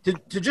industry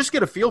to just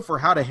get a feel for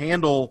how to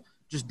handle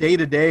just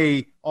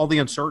day-to-day, all the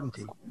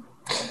uncertainty?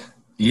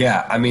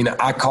 Yeah, I mean,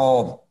 I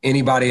call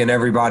anybody and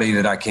everybody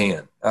that I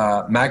can.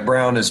 Mac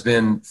Brown has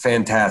been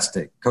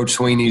fantastic. Coach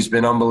Sweeney's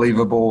been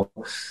unbelievable.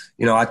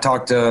 I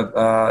talked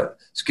to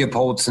Skip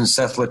Holtz and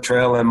Seth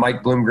Luttrell and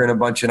Mike Bloomgren a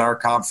bunch in our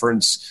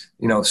conference,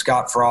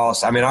 Scott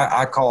Frost. I mean,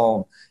 I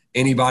call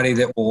anybody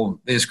that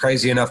is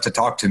crazy enough to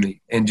talk to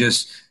me, and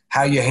just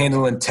how you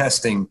handling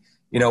testing,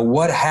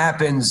 what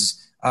happens.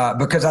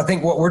 Because I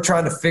think what we're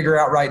trying to figure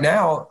out right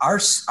now, our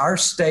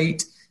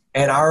state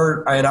and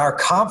our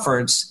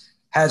conference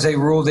has a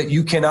rule that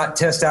you cannot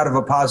test out of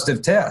a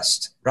positive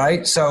test,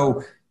 right?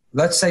 So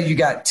let's say you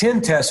got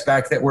 10 tests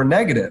back that were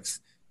negative.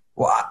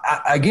 Well,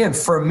 again,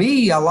 for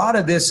me, a lot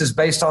of this is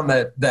based on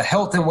the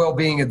health and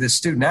well-being of the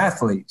student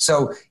athlete.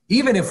 So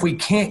even if we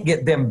can't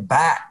get them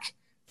back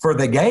for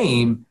the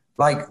game,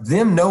 like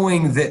them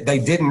knowing that they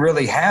didn't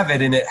really have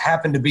it and it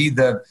happened to be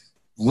the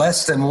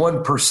less than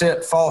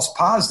 1% false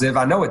positive.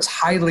 I know it's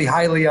highly,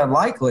 highly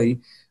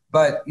unlikely,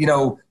 but,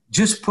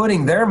 just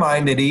putting their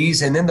mind at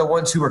ease, and then the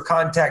ones who are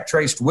contact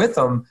traced with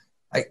them,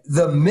 like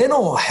the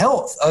mental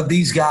health of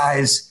these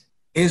guys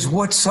is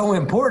what's so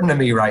important to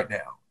me right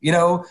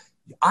now.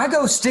 I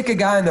go stick a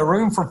guy in the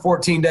room for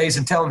 14 days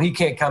and tell him he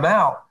can't come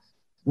out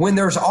when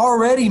there's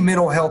already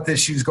mental health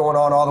issues going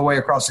on all the way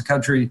across the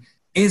country.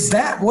 Is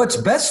that what's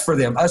best for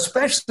them,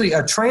 especially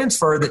a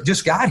transfer that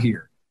just got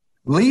here?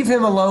 Leave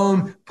him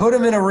alone, put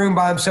him in a room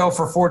by himself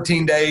for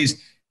 14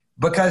 days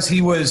because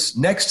he was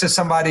next to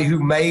somebody who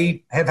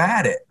may have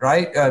had it,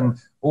 right?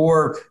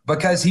 Or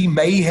because he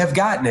may have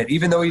gotten it,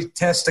 even though he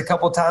tested a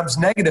couple of times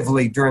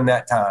negatively during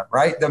that time,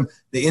 right?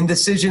 The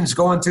indecision's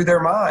going through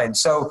their mind.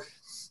 So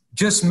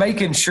just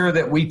making sure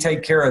that we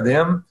take care of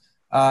them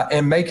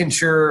and making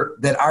sure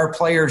that our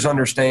players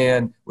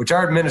understand, which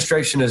our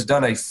administration has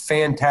done a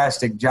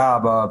fantastic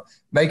job of,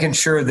 making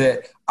sure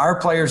that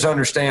our players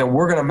understand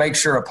we're going to make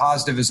sure a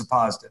positive is a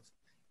positive.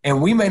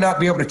 And we may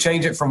not be able to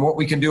change it from what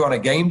we can do on a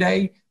game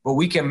day, but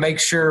we can make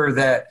sure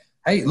that,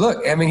 hey,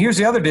 look, I mean, here's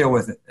the other deal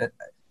with it.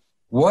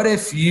 What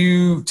if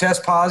you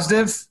test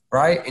positive,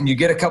 right, and you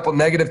get a couple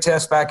negative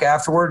tests back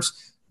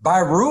afterwards? By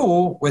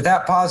rule, with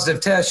that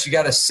positive test, you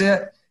got to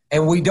sit,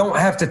 and we don't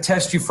have to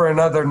test you for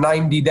another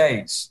 90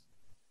 days.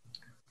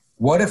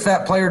 What if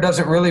that player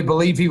doesn't really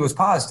believe he was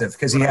positive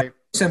because he had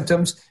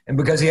symptoms and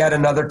because he had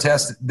another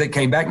test that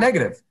came back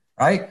negative,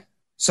 right?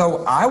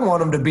 So I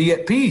want him to be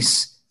at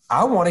peace.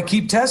 I want to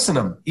keep testing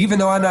him, even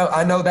though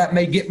I know that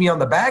may get me on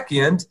the back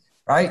end,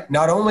 right?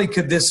 Not only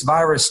could this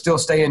virus still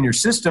stay in your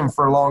system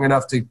for long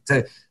enough to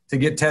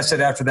get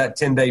tested after that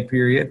 10-day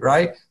period,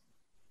 right?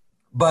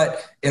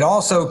 But it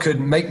also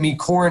could make me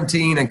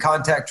quarantine and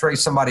contact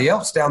trace somebody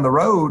else down the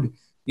road,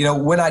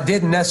 when I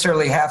didn't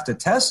necessarily have to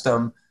test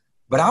them.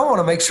 But I want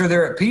to make sure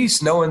they're at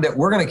peace knowing that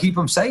we're going to keep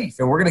them safe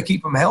and we're going to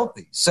keep them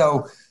healthy.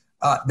 So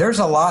there's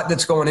a lot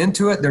that's going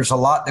into it. There's a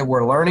lot that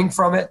we're learning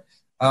from it.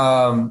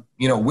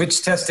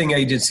 Which testing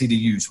agency to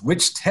use,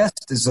 which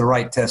test is the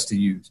right test to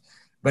use.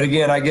 But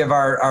again, I give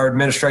our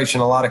administration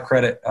a lot of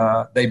credit.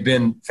 They've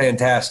been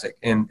fantastic,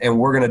 and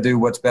we're going to do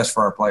what's best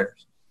for our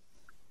players.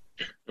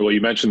 Well,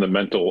 you mentioned the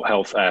mental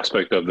health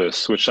aspect of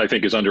this, which I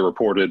think is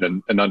underreported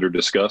and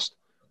under-discussed.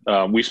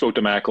 We spoke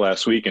to Mac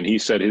last week, and he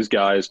said his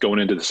guys going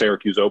into the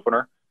Syracuse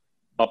opener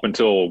up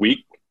until a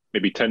week,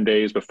 maybe 10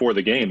 days before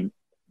the game,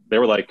 they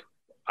were like,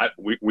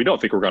 we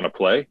don't think we're going to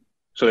play.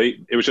 So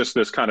it was just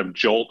this kind of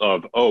jolt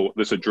of,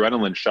 this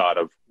adrenaline shot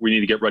of we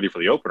need to get ready for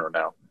the opener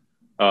now.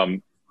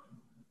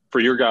 For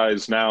your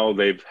guys now,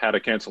 they've had a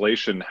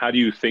cancellation. How do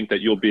you think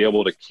that you'll be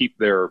able to keep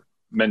their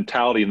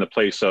mentality in the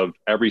place of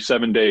every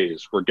 7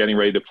 days, we're getting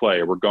ready to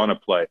play, we're going to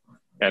play,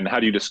 And how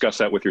do you discuss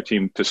that with your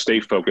team to stay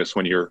focused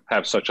when you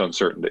have such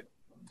uncertainty?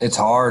 It's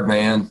hard,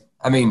 man.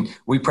 I mean,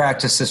 we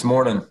practiced this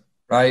morning,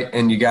 right?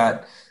 And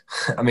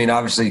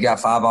obviously you got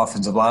 5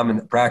 offensive linemen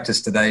that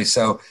practiced today.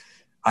 So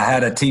I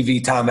had a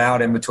TV timeout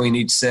in between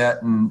each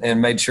set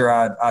and made sure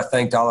I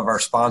thanked all of our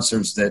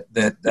sponsors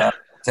that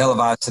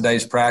televised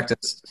today's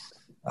practice.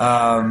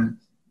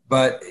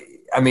 But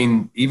I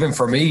mean, even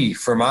for me,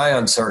 for my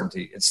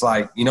uncertainty, it's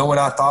like, when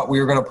I thought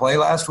we were going to play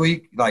last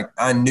week, like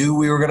I knew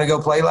we were going to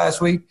go play last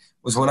week,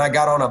 was when I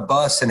got on a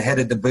bus and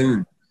headed to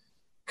Boone.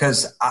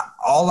 Because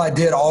all I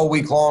did all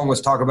week long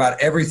was talk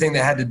about everything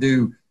that had to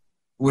do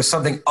with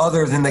something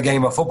other than the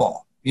game of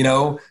football,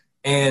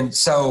 And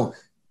so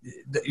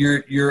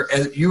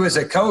you as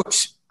a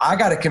coach, I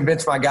got to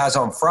convince my guys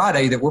on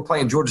Friday that we're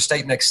playing Georgia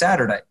State next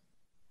Saturday,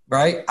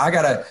 right?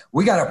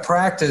 We got to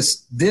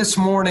practice this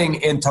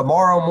morning and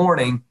tomorrow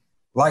morning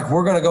like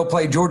we're going to go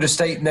play Georgia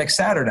State next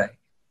Saturday.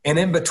 And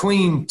in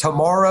between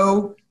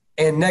tomorrow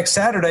and next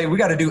Saturday, we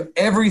got to do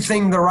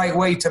everything the right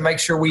way to make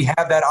sure we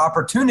have that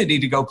opportunity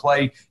to go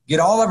play, get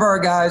all of our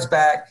guys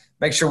back,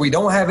 make sure we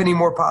don't have any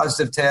more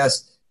positive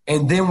tests,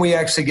 and then we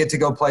actually get to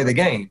go play the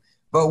game.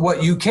 But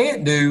what you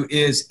can't do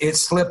is it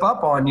slip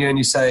up on you and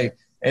you say,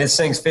 this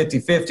thing's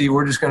 50-50,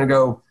 we're just going to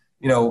go,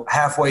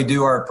 halfway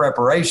do our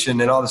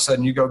preparation, and all of a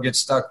sudden you go get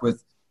stuck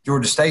with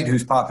Georgia State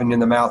who's popping you in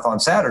the mouth on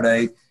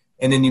Saturday,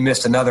 and then you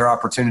missed another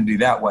opportunity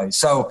that way.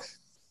 So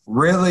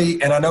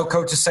really, and I know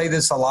coaches say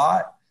this a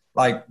lot,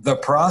 like the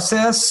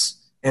process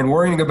and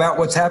worrying about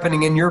what's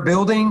happening in your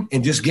building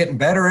and just getting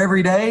better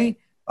every day,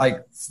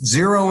 like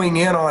zeroing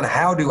in on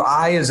how do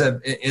I as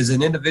an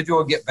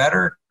individual get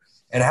better,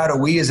 and how do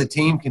we as a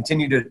team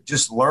continue to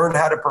just learn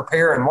how to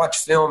prepare and watch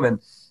film, and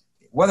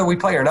whether we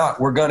play or not,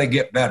 we're going to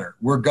get better.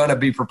 We're going to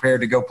be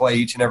prepared to go play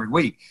each and every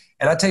week.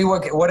 And I tell you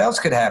what else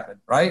could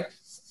happen, right?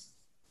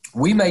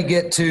 We may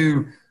get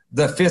to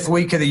the 5th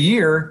week of the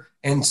year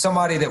and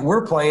somebody that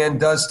we're playing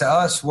does to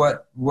us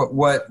what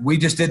we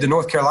just did to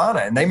North Carolina,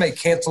 and they may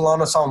cancel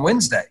on us on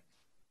Wednesday.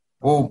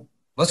 Well,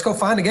 let's go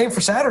find a game for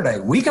Saturday.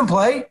 We can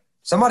play.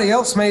 Somebody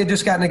else may have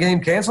just gotten a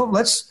game canceled.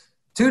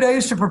 2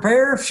 days to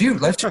prepare.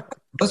 Shoot, let's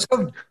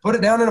go put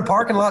it down in a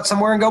parking lot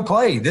somewhere and go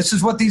play. This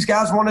is what these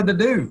guys wanted to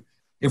do.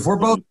 If we're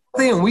both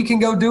healthy and we can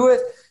go do it,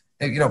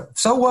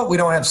 so what? We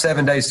don't have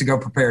 7 days to go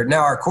prepare.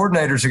 Now our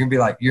coordinators are going to be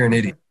like, you're an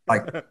idiot.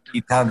 Like,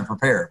 need time to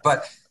prepare.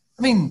 But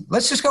I mean,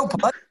 let's just go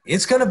play.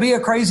 It's going to be a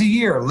crazy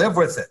year. Live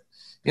with it,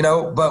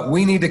 but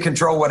we need to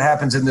control what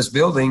happens in this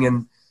building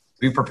and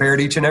be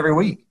prepared each and every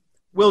week.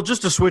 Will,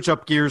 just to switch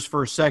up gears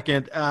for a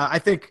second, I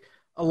think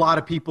a lot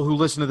of people who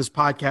listen to this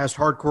podcast,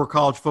 hardcore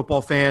college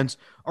football fans,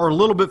 are a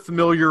little bit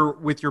familiar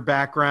with your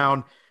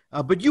background,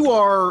 but you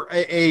are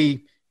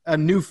a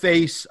new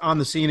face on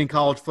the scene in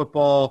college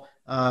football.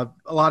 A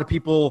lot of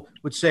people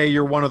would say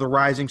you're one of the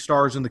rising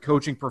stars in the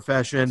coaching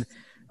profession.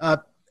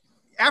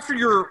 After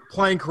your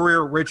playing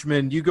career at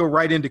Richmond, you go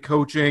right into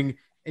coaching,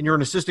 and you're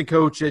an assistant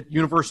coach at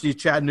University of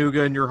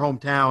Chattanooga in your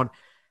hometown.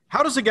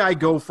 How does a guy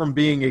go from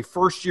being a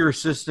first-year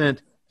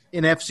assistant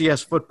in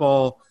FCS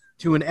football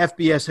to an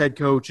FBS head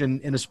coach in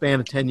a span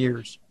of 10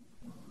 years?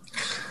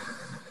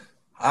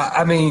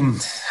 I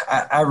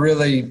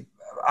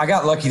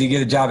got lucky to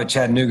get a job at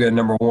Chattanooga,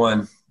 number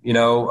one.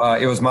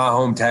 It was my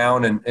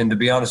hometown, and to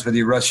be honest with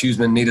you, Russ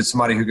Huseman needed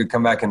somebody who could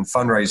come back and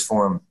fundraise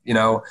for him,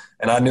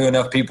 and I knew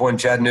enough people in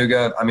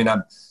Chattanooga. I mean,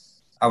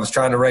 I was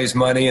trying to raise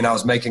money, and I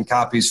was making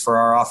copies for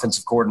our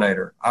offensive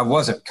coordinator. I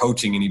wasn't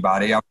coaching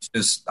anybody. I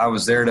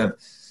was there to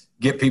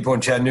get people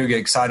in Chattanooga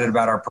excited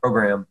about our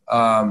program.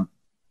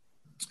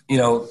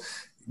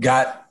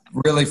 Got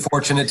really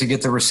fortunate to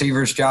get the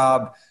receiver's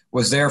job,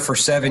 was there for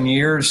 7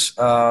 years,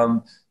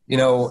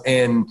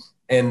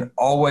 and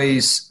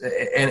always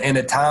and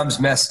at times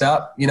messed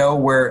up,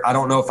 where I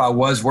don't know if I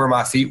was where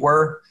my feet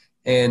were.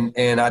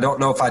 And I don't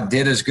know if I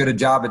did as good a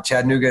job at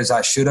Chattanooga as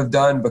I should have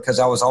done, because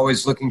I was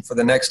always looking for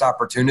the next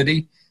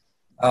opportunity.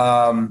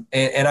 And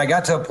I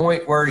got to a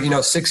point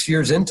where, 6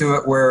 years into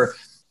it, where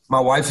my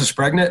wife was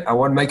pregnant. I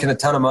wasn't making a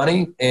ton of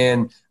money,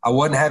 and I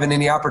wasn't having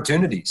any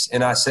opportunities.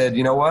 And I said,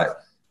 you know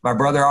what? My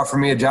brother offered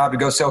me a job to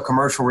go sell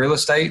commercial real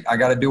estate. I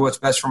got to do what's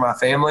best for my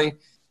family.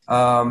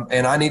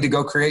 And I need to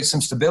go create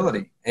some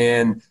stability.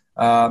 And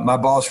my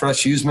boss,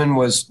 Russ Huseman,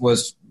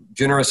 was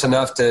generous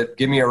enough to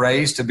give me a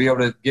raise to be able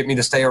to get me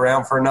to stay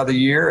around for another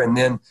year. And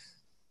then,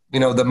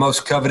 the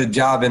most coveted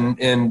job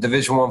in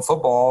Division I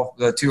football,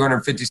 the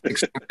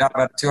 256 job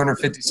out of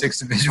 256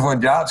 Division I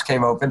jobs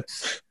came open,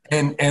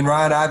 and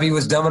Ryan Ivey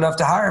was dumb enough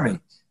to hire me.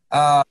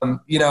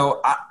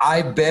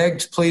 I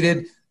begged,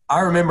 pleaded. I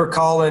remember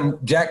calling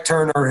Jack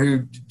Turner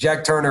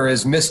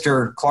is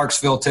Mr.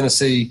 Clarksville,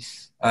 Tennessee,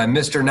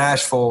 Mr.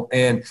 Nashville.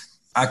 And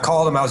I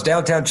called him. I was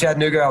downtown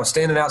Chattanooga. I was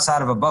standing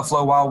outside of a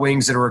Buffalo Wild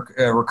Wings at a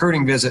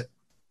recruiting visit.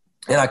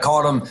 And I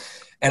called him,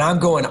 and I'm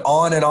going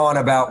on and on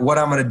about what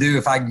I'm going to do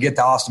if I can get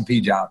the Austin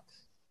Peay job.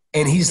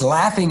 And he's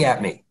laughing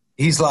at me.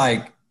 He's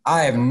like,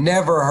 I have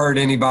never heard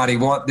anybody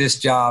want this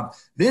job.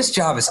 This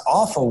job is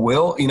awful,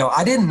 Will.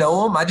 I didn't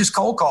know him. I just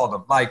cold called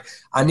him. Like,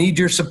 I need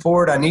your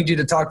support. I need you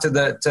to talk to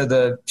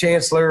the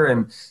chancellor.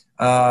 And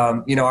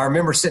I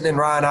remember sitting in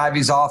Ryan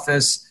Ivey's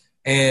office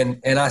and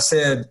I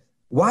said,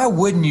 why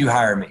wouldn't you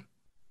hire me?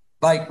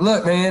 Like,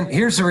 look, man,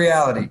 here's the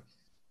reality.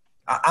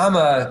 I'm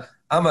a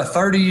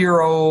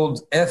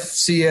 30-year-old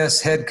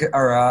FCS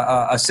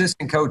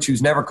assistant coach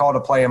who's never called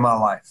a play in my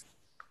life.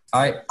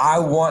 I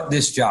want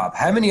this job.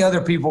 How many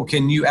other people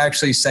can you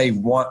actually say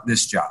want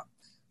this job?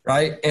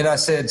 Right. And I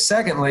said,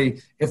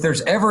 secondly, if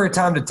there's ever a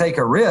time to take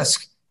a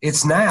risk,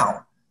 it's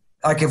now.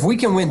 Like, if we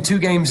can win 2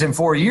 games in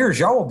 4 years,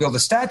 y'all will build a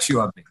statue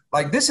of me.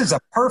 Like, this is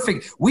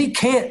we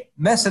can't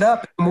mess it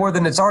up more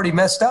than it's already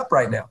messed up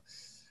right now.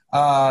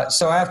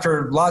 So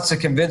after lots of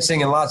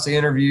convincing and lots of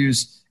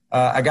interviews,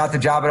 I got the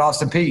job at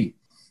Austin Peay.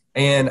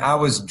 And I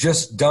was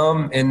just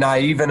dumb and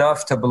naive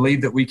enough to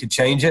believe that we could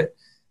change it.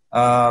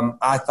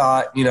 I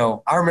thought,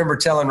 I remember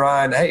telling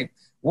Ryan, hey,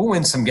 we'll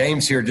win some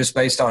games here just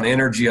based on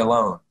energy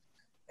alone.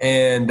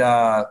 And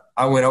I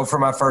went over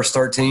my first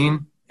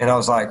 13, and I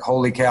was like,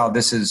 holy cow,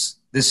 this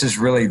is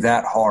really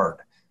that hard.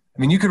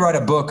 I mean, you could write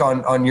a book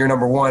on year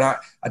number 1. I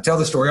tell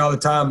the story all the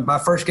time. My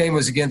first game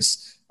was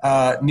against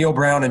Neil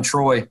Brown and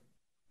Troy.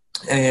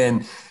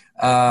 And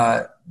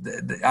I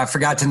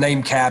forgot to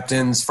name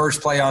captains.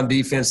 First play on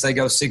defense, they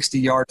go 60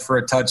 yards for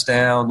a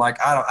touchdown. Like,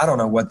 I don't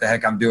know what the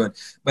heck I'm doing.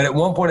 But at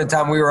one point in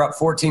time, we were up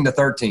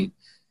 14-13.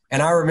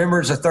 And I remember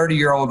as a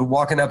 30-year-old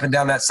walking up and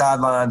down that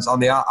sidelines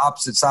on the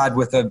opposite side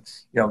with a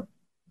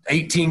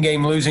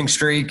 18-game losing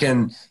streak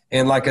and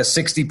like a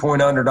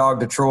 60-point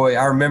underdog to Troy.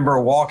 I remember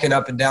walking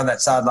up and down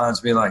that sidelines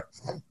being like,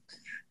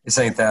 this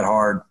ain't that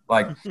hard.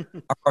 Like,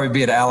 I'll probably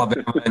be at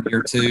Alabama in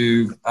year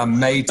 2. I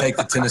may take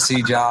the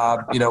Tennessee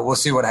job. We'll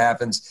see what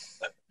happens.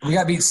 We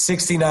got beat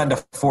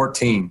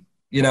 69-14,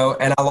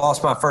 and I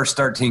lost my first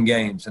 13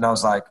 games. And I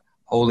was like,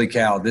 holy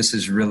cow, this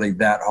is really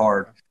that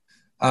hard.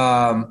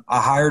 I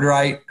hired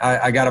right.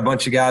 I got a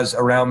bunch of guys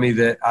around me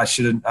that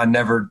I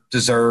never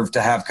deserved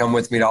to have come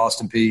with me to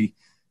Austin Peay.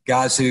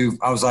 Guys who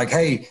I was like,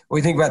 hey, what do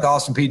you think about the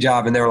Austin Peay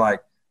job? And they were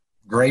like,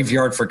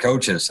 graveyard for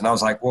coaches. And I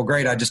was like, well,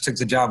 great. I just took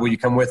the job. Will you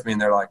come with me?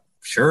 And they're like,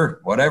 sure,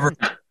 whatever.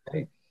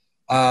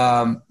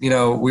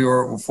 We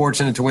were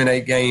fortunate to win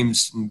 8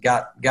 games and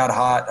got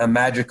hot, a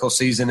magical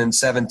season in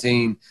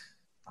 17.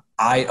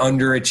 I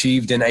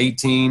underachieved in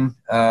 18.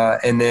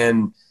 And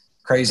then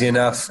crazy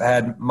enough,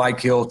 had Mike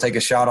Hill take a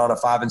shot on a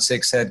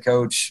 5-6 head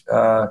coach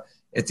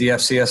at the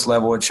FCS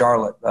level at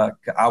Charlotte.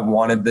 I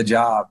wanted the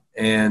job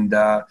and,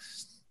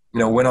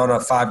 went on a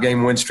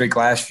 5-game win streak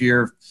last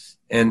year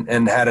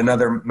and had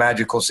another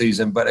magical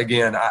season. But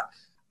again,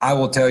 I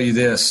will tell you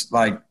this,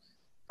 like,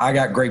 I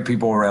got great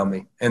people around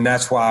me, and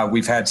that's why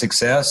we've had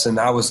success. And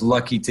I was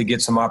lucky to get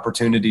some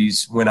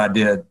opportunities when I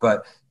did,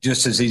 but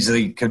just as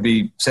easily could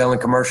be selling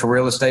commercial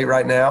real estate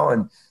right now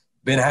and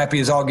been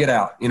happy as all get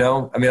out.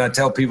 I mean, I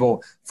tell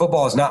people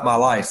football is not my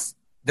life.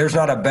 There's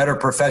not a better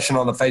profession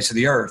on the face of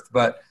the earth,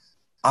 but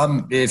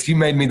if you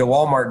made me the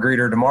Walmart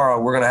greeter tomorrow,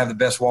 we're going to have the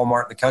best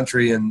Walmart in the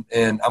country. And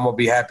I'm going to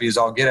be happy as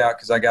all get out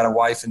because I got a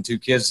wife and 2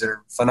 kids that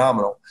are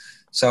phenomenal.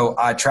 So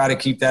I try to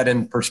keep that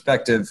in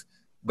perspective,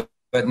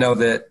 but know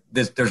that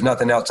there's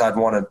nothing else I'd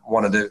want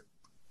to do.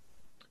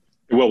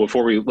 Well,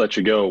 before we let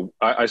you go,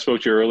 I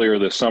spoke to you earlier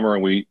this summer,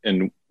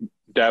 and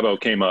Dabo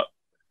came up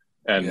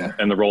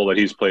and the role that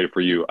he's played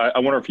for you. I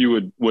wonder if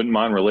you wouldn't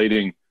mind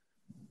relating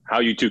how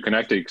you two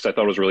connected, because I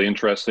thought it was really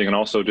interesting, and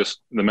also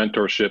just the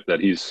mentorship that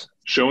he's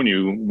shown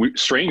you,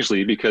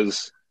 strangely,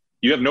 because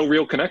you have no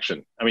real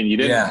connection. I mean, you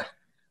didn't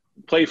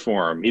play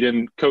for him. He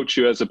didn't coach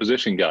you as a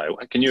position guy.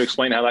 Can you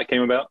explain how that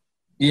came about?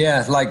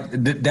 Yeah, like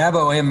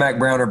Dabo and Mac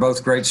Brown are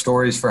both great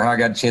stories for how I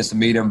got a chance to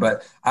meet him.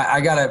 But when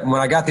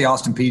I got the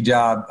Austin Peay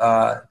job,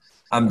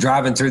 I'm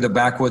driving through the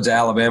backwoods of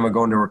Alabama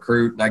going to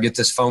recruit, and I get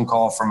this phone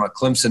call from a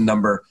Clemson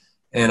number,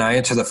 and I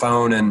answer the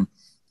phone, and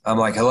I'm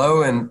like,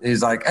 hello, and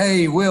he's like,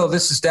 hey, Will,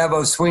 this is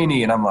Dabo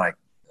Sweeney, and I'm like,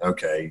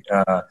 okay,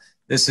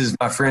 this is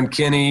my friend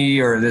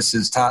Kenny, or this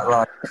is Todd.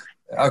 Like,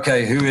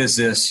 okay, who is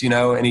this?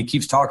 And he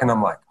keeps talking.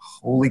 I'm like,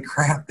 holy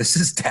crap, this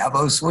is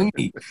Dabo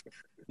Sweeney.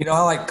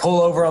 I like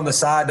pull over on the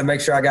side to make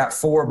sure I got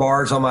 4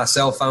 bars on my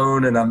cell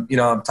phone, and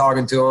I'm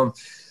talking to him,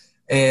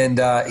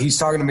 and he's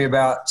talking to me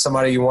about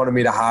somebody he wanted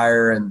me to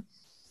hire, and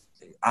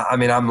I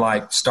mean, I'm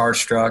like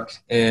starstruck,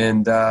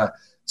 and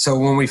so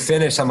when we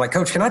finished, I'm like,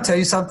 Coach, can I tell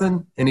you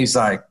something? And he's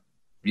like,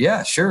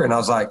 yeah, sure. And I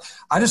was like,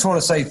 I just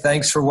want to say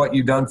thanks for what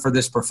you've done for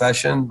this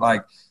profession.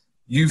 Like,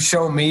 you've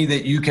shown me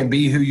that you can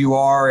be who you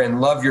are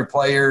and love your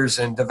players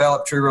and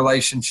develop true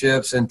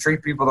relationships and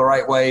treat people the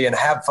right way and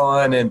have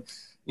fun. And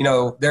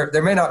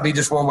there may not be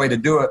just one way to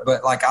do it,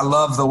 but like, I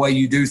love the way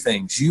you do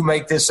things. You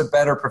make this a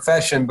better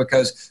profession,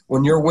 because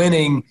when you're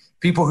winning,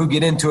 people who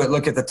get into it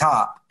look at the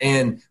top.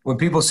 And when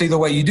people see the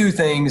way you do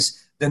things,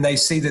 then they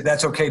see that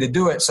that's okay to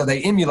do it. So they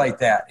emulate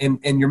that, and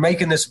you're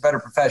making this a better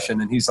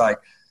profession. And he's like,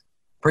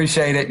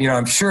 appreciate it.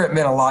 I'm sure it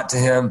meant a lot to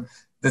him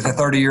that the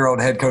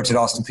 30-year-old head coach at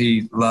Austin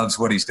Peay loves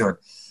what he's doing.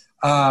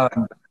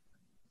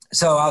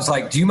 So I was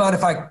like, do you mind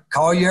if I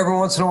call you every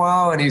once in a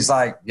while? And he's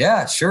like,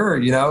 yeah,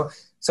 sure.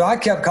 So I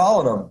kept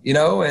calling him,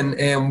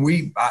 and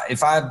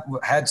if I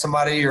had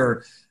somebody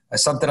or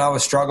something I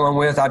was struggling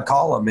with, I'd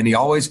call him, and he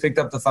always picked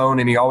up the phone,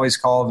 and he always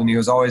called, and he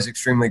was always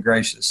extremely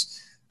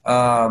gracious.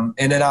 And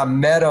then I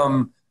met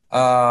him.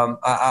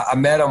 I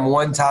met him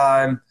one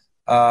time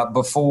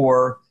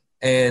before,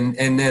 and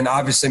then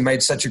obviously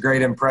made such a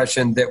great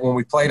impression that when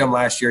we played him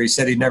last year, he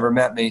said he'd never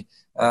met me.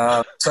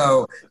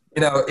 So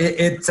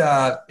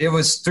it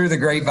was through the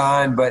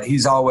grapevine, but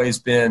he's always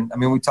been. I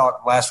mean, we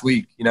talked last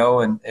week,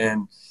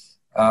 and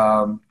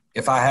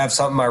if I have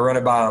something, I run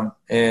it by him,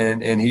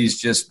 and he's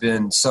just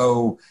been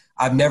so.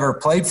 I've never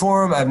played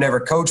for him. I've never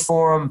coached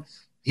for him.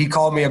 He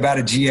called me about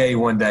a GA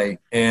one day,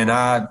 and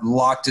I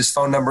locked his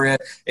phone number in.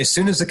 As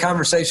soon as the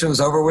conversation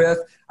was over with,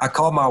 I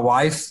called my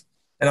wife,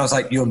 and I was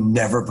like, "You'll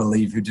never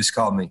believe who just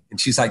called me." And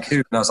she's like, "Who?"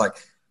 And I was like,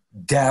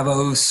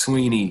 "Davo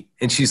Sweeney."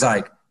 And she's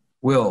like,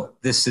 "Will,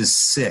 this is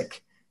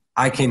sick.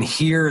 I can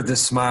hear the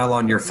smile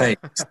on your face.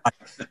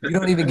 Like, you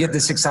don't even get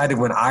this excited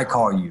when I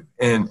call you."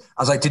 And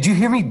I was like, "Did you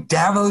hear me?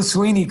 Davo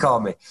Sweeney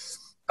called me."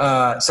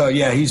 So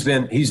yeah, he's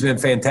been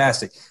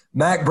fantastic.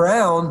 Mac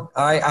Brown,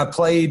 I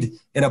played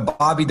in a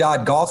Bobby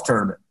Dodd golf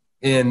tournament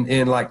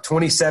in like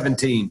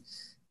 2017,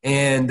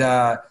 and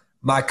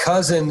my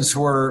cousins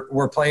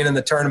were playing in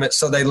the tournament,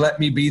 so they let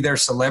me be their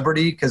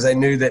celebrity because they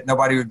knew that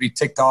nobody would be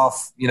ticked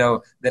off,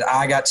 that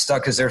I got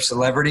stuck as their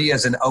celebrity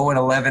as an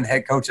 0-11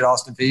 head coach at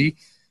Austin Peay.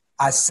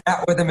 I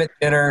sat with him at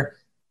dinner,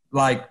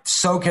 like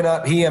soaking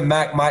up he and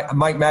Mike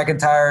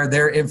McIntyre,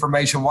 their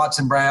information,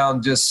 Watson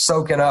Brown, just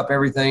soaking up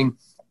everything.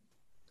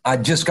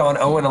 I'd just gone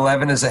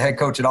 0-11 as a head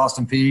coach at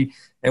Austin Peay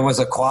and was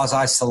a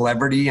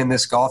quasi-celebrity in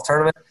this golf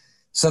tournament.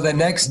 So the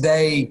next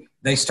day,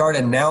 they start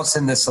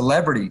announcing the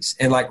celebrities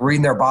and, like,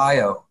 reading their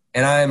bio.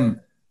 And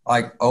I'm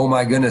like, oh,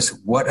 my goodness,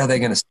 what are they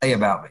going to say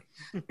about me?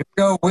 Here we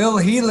go, Will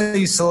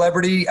Healy,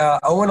 celebrity,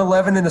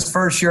 0-11 in his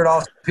first year at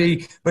Austin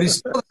Peay, but he's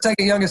still the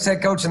second youngest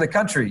head coach in the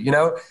country,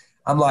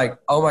 I'm like,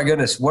 oh, my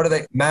goodness, what are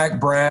they? Mac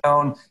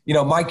Brown,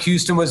 Mike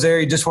Houston was there.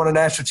 He just won a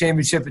national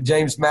championship at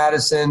James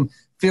Madison.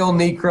 Phil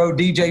Necro,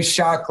 DJ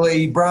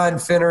Shockley, Brian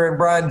Finner, and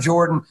Brian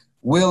Jordan,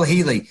 Will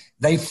Healy.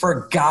 They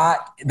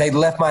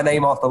left my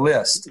name off the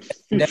list.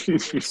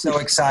 So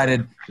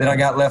excited that I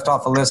got left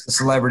off a list of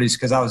celebrities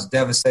because I was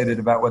devastated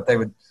about what they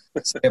would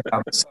say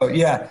about me. So,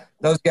 yeah,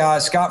 those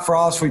guys. Scott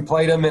Frost, we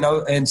played him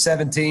in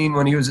 17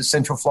 when he was at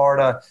Central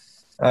Florida.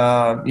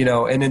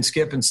 And then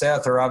Skip and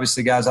Seth are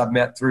obviously guys I've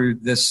met through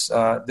this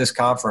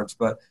conference.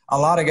 But a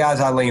lot of guys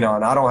I lean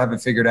on. I don't have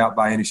it figured out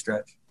by any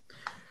stretch.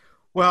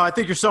 Well, I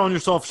think you're selling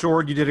yourself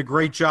short. You did a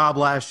great job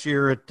last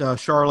year at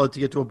Charlotte to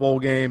get to a bowl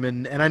game.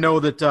 And I know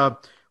that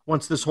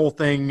once this whole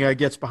thing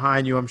gets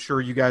behind you, I'm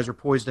sure you guys are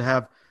poised to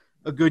have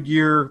a good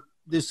year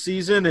this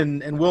season.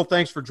 And Will,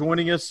 thanks for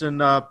joining us.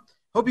 And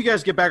hope you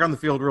guys get back on the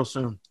field real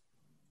soon.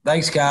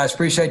 Thanks, guys.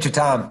 Appreciate your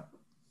time.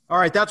 All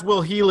right, that's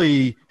Will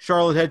Healy,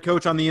 Charlotte head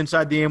coach on the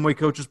Inside the Amway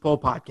Coaches Poll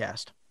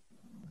podcast.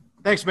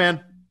 Thanks,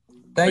 man.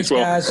 Thanks,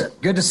 guys.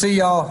 Good to see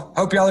y'all.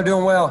 Hope y'all are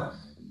doing well.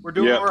 We're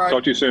doing all right.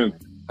 Talk to you soon.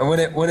 And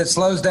when it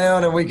slows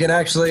down and we can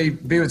actually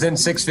be within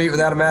 6 feet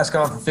without a mask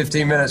on for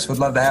 15 minutes, we'd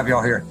love to have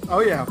y'all here. Oh,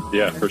 yeah.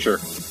 Yeah, for sure.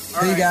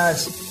 See you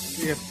guys.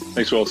 See you.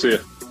 Thanks, Will. See you.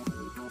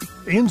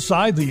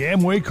 Inside the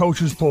Amway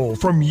Coaches Poll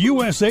from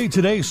USA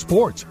Today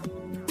Sports.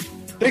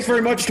 Thanks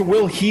very much to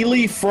Will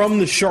Healy from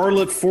the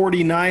Charlotte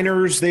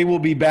 49ers. They will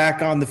be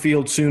back on the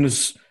field soon,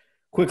 as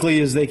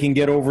quickly as they can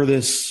get over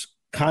this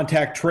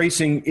contact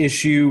tracing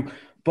issue.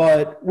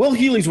 But Will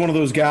Healy's one of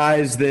those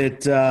guys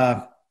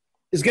that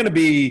is going to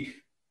be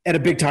at a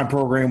big-time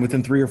program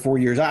within 3 or 4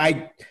 years.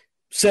 I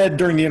said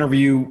during the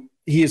interview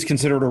he is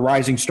considered a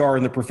rising star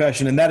in the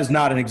profession, and that is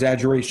not an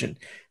exaggeration.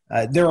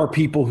 There are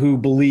people who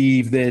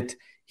believe that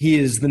he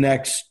is the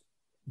next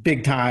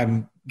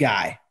big-time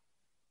guy.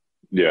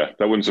 Yeah,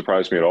 that wouldn't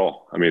surprise me at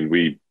all. I mean,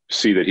 we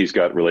see that he's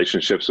got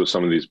relationships with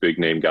some of these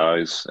big-name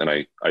guys, and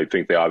I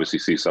think they obviously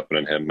see something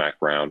in him, Mac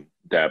Brown,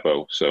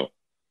 Dabo. So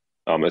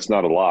it's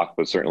not a lock,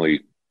 but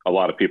certainly a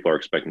lot of people are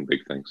expecting big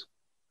things.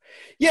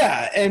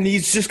 Yeah, and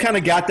he's just kind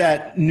of got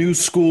that new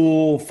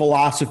school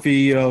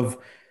philosophy of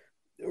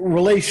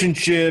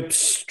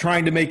relationships,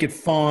 trying to make it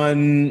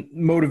fun,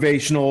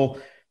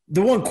 motivational.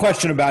 The one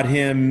question about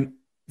him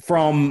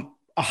from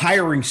a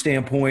hiring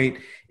standpoint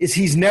is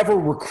he's never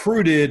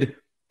recruited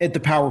at the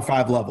Power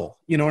 5 level.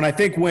 And I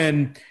think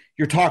when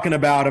you're talking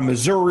about a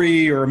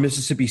Missouri or a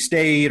Mississippi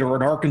State or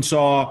an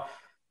Arkansas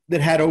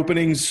that had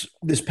openings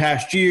this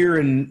past year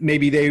and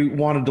maybe they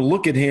wanted to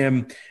look at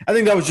him, I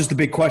think that was just the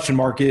big question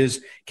mark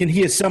is, can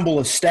he assemble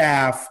a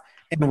staff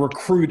and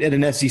recruit at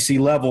an SEC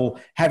level,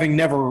 having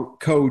never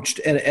coached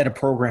at a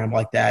program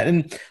like that?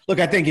 And look,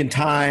 I think in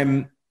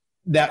time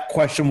that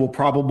question will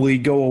probably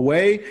go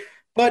away,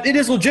 but it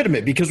is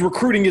legitimate because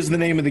recruiting is the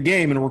name of the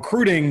game, and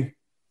recruiting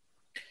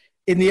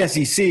in the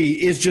SEC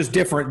is just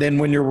different than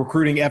when you're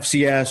recruiting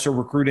FCS or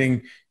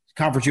recruiting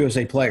Conference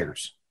USA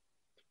players.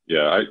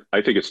 Yeah,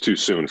 I think it's too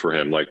soon for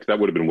him. Like, that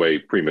would have been way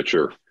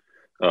premature.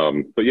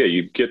 But, yeah,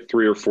 you get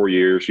 3 or 4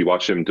 years. You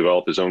watch him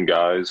develop his own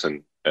guys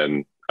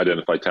and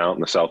identify talent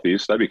in the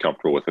Southeast. I'd be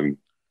comfortable with him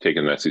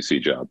taking an SEC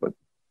job. But,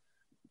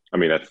 I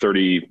mean, at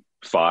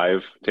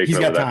 35, taking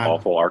over that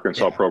awful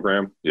Arkansas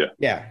program, yeah.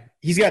 Yeah,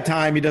 He's got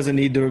time. He doesn't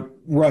need to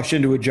rush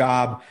into a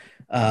job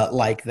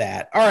like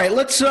that. All right,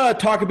 let's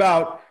talk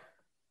about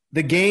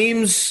the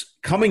games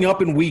coming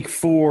up in week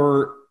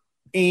 4.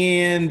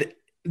 And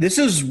this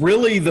is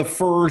really the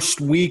first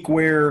week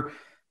where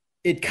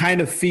it kind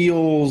of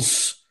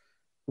feels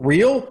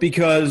real,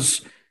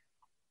 because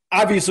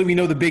obviously we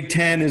know the Big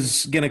Ten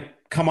is going to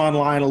come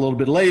online a little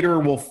bit later.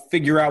 We'll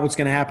figure out what's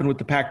going to happen with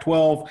the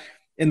Pac-12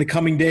 in the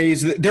coming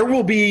days. There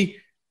will be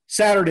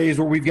Saturdays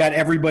where we've got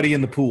everybody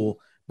in the pool.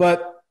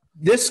 But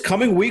this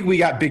coming week, we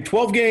got Big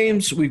 12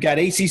 games, we've got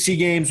ACC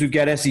games, we've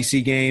got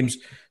SEC games.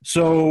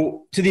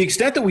 So to the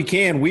extent that we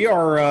can, we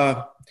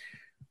are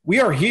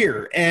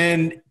here.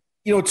 And,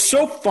 it's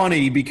so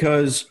funny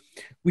because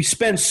we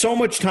spend so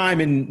much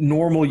time in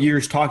normal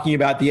years talking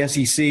about the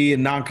SEC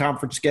and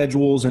non-conference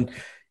schedules. And,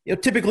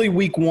 typically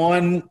week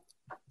 1,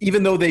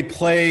 even though they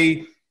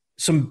play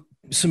some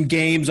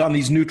games on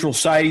these neutral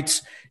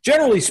sites,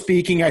 generally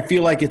speaking, I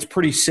feel like it's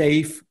pretty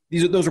safe.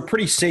 Those are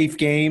pretty safe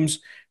games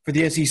for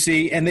the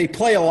SEC, and they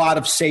play a lot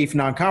of safe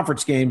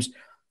non-conference games.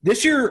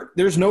 This year,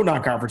 there's no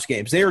non-conference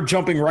games. They are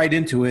jumping right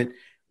into it.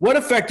 What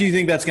effect do you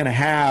think that's going to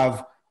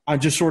have on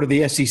just sort of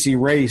the SEC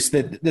race,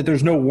 that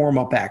there's no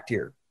warm-up act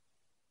here?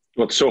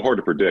 Well, it's so hard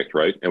to predict,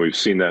 right? And we've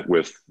seen that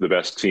with the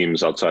best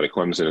teams outside of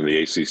Clemson in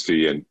the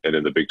ACC and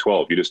in the Big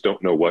 12. You just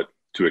don't know what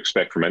to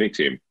expect from any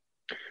team.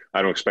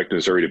 I don't expect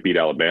Missouri to beat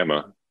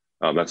Alabama.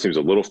 That seems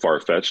a little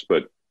far-fetched,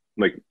 but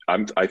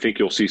I think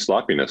you'll see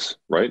sloppiness,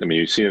 right? I mean,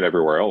 you've seen it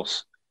everywhere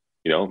else.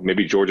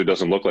 Maybe Georgia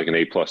doesn't look like an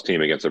A+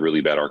 team against a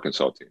really bad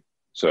Arkansas team.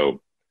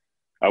 So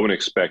I wouldn't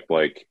expect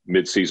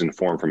mid-season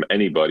form from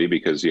anybody,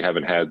 because you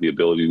haven't had the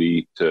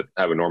ability to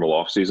have a normal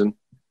offseason.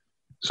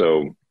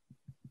 So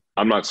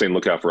I'm not saying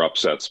look out for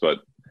upsets, but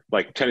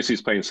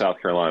Tennessee's playing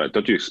South Carolina.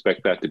 Don't you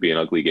expect that to be an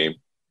ugly game?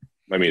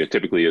 I mean, it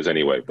typically is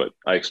anyway, but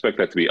I expect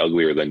that to be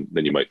uglier than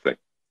you might think.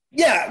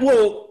 Yeah,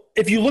 well,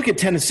 if you look at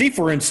Tennessee,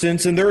 for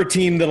instance, and they're a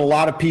team that a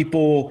lot of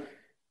people,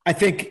 I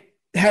think,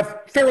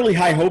 have fairly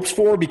high hopes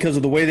for because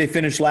of the way they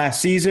finished last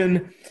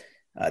season.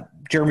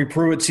 Jeremy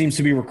Pruitt seems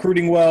to be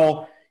recruiting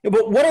well.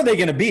 But what are they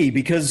going to be?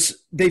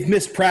 Because they've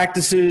missed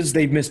practices,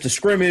 they've missed a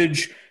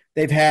scrimmage,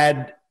 they've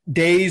had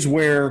days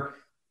where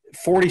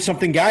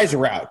 40-something guys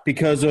are out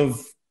because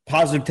of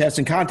positive tests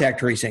and contact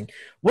tracing.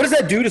 What does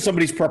that do to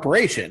somebody's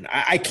preparation?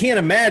 I can't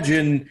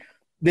imagine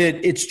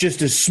that it's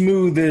just as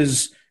smooth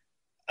as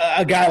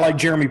a guy like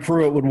Jeremy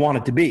Pruitt would want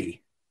it to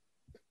be.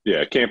 Yeah,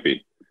 it can't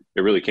be.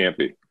 It really can't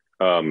be.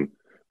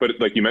 But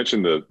like you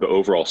mentioned, the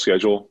overall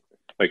schedule,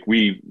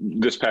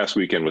 this past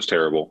weekend was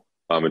terrible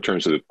in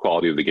terms of the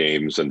quality of the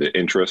games and the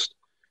interest.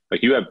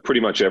 You have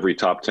pretty much every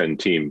top 10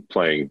 team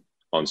playing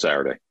on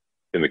Saturday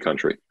in the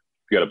country.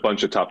 You got a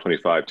bunch of top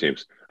 25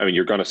 teams. I mean,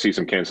 you're going to see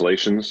some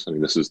cancellations. I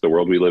mean, this is the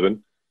world we live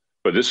in.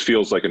 But this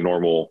feels like a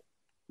normal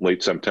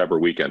late September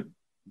weekend,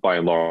 by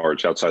and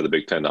large, outside the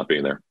Big Ten not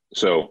being there.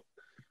 So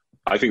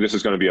I think this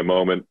is going to be a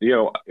moment.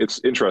 It's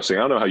interesting.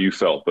 I don't know how you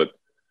felt, but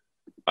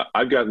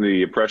I've gotten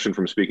the impression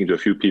from speaking to a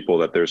few people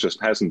that there's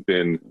just hasn't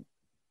been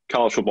 –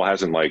 college football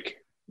hasn't,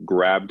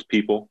 grabbed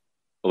people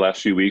the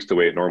last few weeks the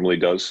way it normally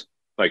does.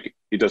 It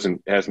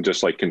hasn't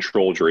just,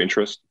 controlled your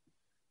interest.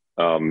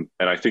 And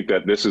I think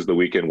that this is the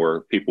weekend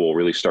where people will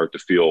really start to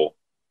feel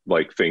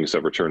like things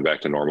have returned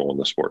back to normal in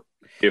the sport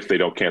if they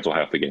don't cancel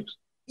half the games.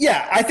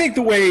 Yeah, I think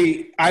the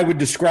way I would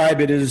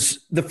describe it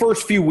is the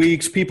first few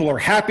weeks, people are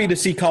happy to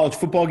see college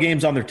football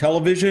games on their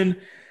television,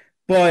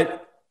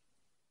 but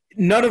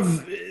none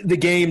of the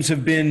games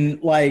have been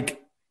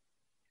like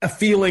a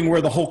feeling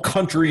where the whole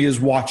country is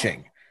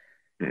watching.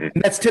 And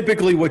that's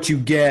typically what you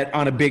get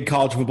on a big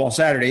college football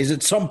Saturday. Is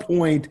at some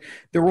point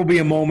there will be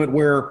a moment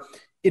where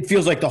it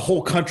feels like the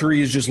whole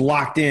country is just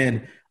locked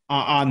in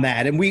on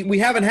that. And we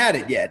haven't had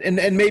it yet.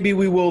 And maybe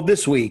we will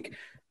this week.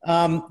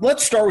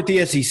 Let's start with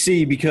the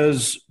SEC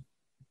because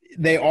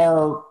they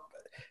are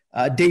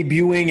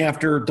debuting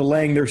after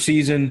delaying their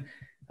season.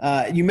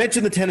 You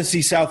mentioned the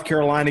Tennessee-South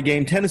Carolina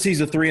game.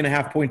 Tennessee's a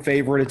 3.5-point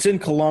favorite. It's in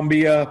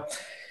Columbia.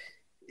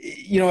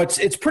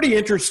 It's pretty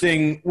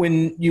interesting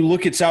when you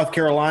look at South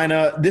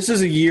Carolina. This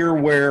is a year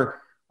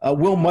where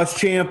Will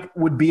Muschamp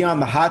would be on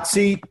the hot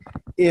seat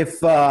if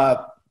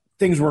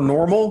things were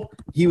normal.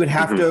 He would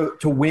have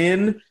to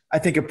win, I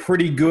think, a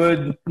pretty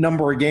good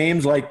number of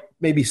games, like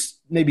maybe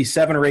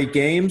 7 or 8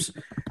 games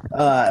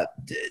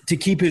to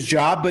keep his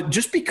job. But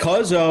just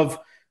because of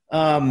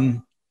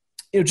the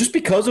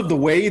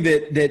way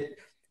that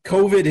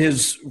COVID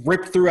has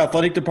ripped through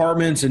athletic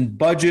departments and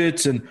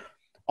budgets and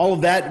all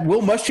of that,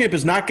 Will Muschamp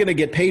is not going to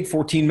get paid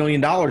 $14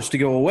 million to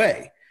go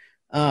away.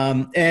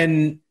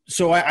 And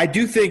so I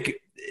do think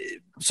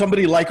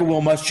somebody like a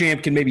Will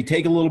Muschamp can maybe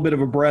take a little bit of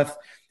a breath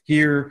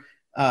here.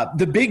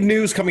 The big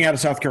news coming out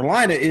of South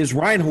Carolina is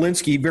Ryan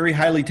Helinski, very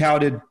highly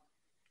touted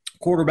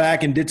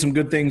quarterback and did some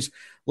good things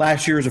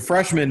last year as a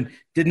freshman,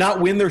 did not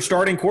win their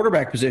starting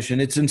quarterback position.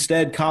 It's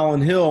instead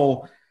Colin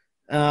Hill.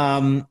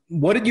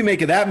 What did you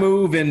make of that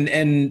move,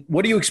 and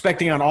what are you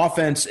expecting on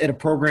offense at a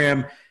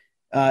program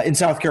in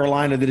South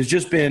Carolina that has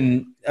just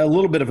been a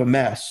little bit of a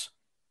mess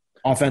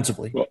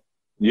offensively?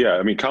 Yeah,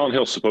 I mean, Colin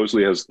Hill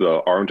supposedly has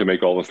the arm to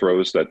make all the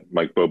throws that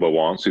Mike Bobo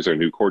wants. He's our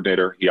new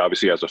coordinator. He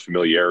obviously has a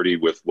familiarity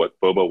with what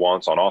Bobo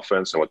wants on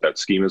offense and what that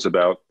scheme is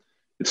about.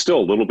 It's still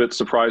a little bit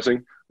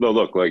surprising. Though,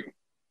 look, like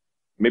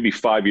maybe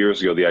 5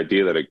 years ago, the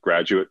idea that a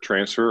graduate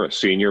transfer, a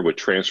senior, would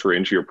transfer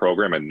into your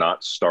program and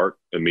not start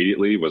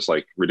immediately was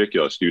like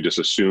ridiculous. You just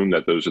assume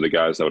that those are the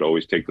guys that would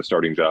always take the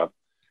starting job.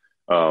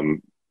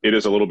 It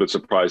is a little bit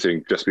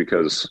surprising just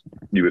because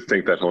you would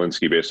think that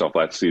Helinski, based off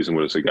last season,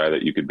 was a guy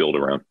that you could build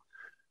around.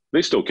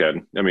 They still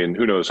can. I mean,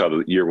 who knows how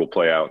the year will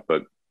play out,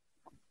 but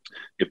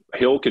if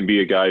Hill can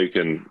be a guy who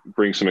can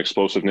bring some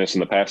explosiveness in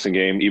the passing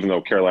game, even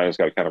though Carolina's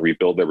got to kind of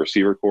rebuild their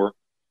receiver core,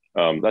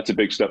 that's a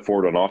big step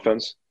forward on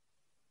offense.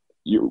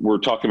 We're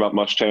talking about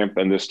Muschamp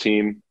and this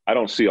team. I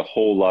don't see a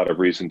whole lot of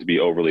reason to be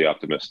overly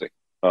optimistic.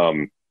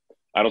 I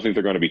don't think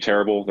they're going to be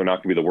terrible. They're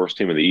not going to be the worst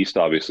team in the East,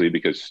 obviously,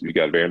 because you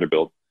got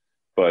Vanderbilt.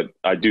 But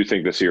I do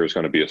think this year is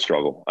going to be a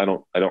struggle. I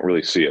don't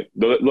really see it.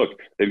 Look,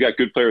 they've got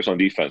good players on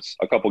defense,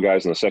 a couple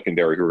guys in the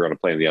secondary who are going to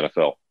play in the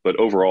NFL. But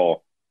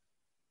overall,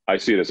 I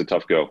see it as a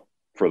tough go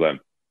for them.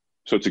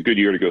 So it's a good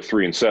year to go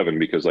 3-7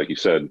 because, like you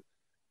said,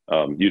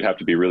 you'd have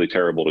to be really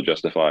terrible to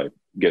justify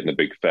getting a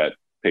big fat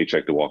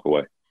paycheck to walk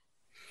away.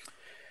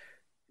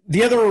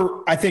 The other,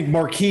 I think,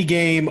 marquee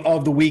game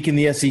of the week in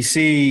the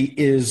SEC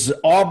is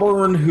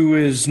Auburn, who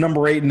is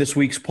number 8 in this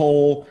week's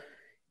poll,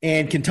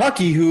 and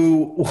Kentucky,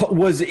 who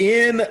was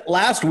in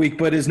last week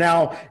but is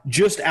now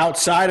just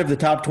outside of the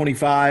top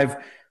 25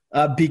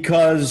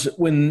 because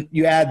when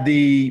you add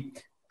the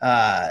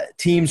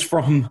teams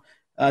from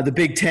the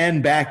Big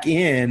Ten back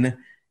in,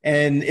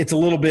 and it's a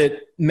little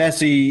bit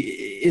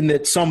messy in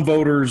that some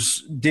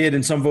voters did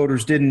and some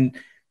voters didn't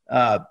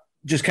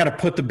just kind of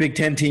put the Big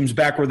Ten teams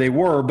back where they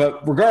were.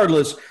 But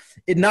regardless,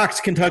 it knocks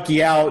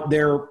Kentucky out.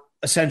 They're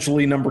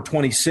essentially number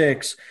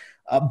 26.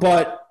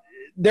 But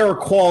they're a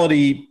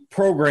quality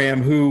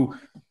program who,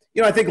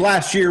 I think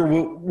last year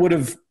would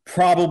have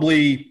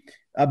probably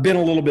been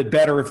a little bit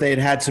better if they had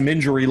had some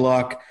injury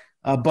luck.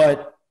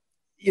 But,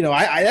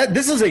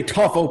 this is a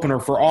tough opener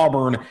for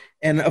Auburn.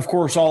 And, of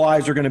course, all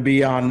eyes are going to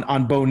be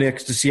on Bo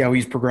Nix to see how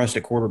he's progressed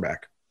at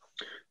quarterback.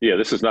 Yeah,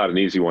 this is not an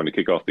easy one to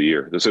kick off the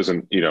year. This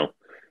isn't,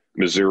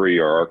 Missouri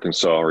or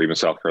Arkansas or even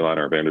South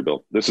Carolina or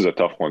Vanderbilt. This is a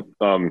tough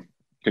one.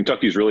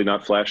 Kentucky's really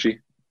not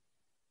flashy,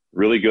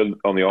 really good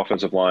on the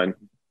offensive line.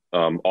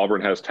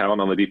 Auburn has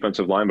talent on the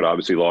defensive line, but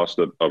obviously lost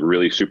a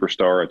really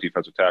superstar at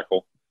defensive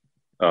tackle.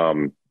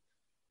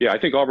 I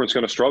think Auburn's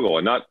going to struggle,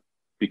 and not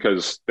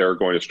because they're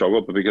going to struggle,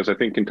 but because I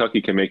think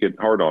Kentucky can make it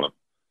hard on them.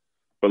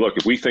 But look,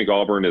 if we think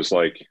Auburn is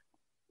like,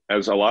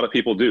 as a lot of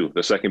people do,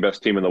 the second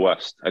best team in the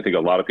West, I think a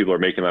lot of people are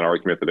making that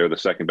argument that they're the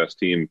second best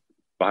team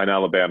behind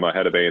Alabama,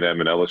 ahead of A&M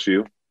and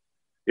LSU.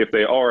 If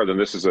they are, then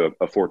this is a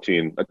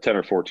 10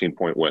 or 14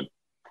 point win.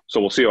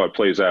 So we'll see how it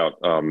plays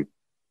out.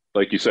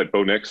 Like you said,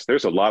 Bo Nix,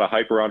 there's a lot of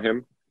hype around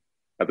him.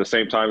 At the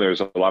same time,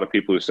 there's a lot of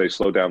people who say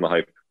slow down the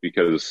hype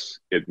because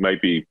it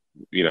might be,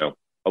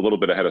 a little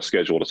bit ahead of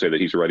schedule to say that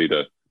he's ready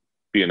to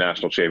be a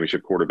national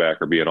championship quarterback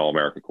or be an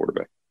All-American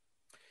quarterback.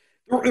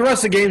 The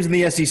rest of the games in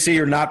the SEC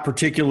are not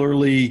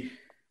particularly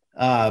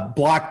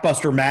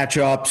blockbuster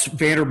matchups.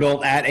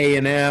 Vanderbilt at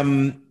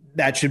A&M,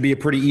 that should be a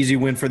pretty easy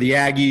win for the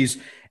Aggies.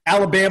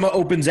 Alabama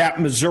opens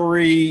at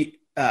Missouri.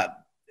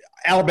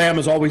 Alabama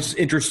is always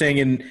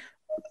interesting, and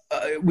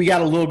we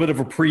got a little bit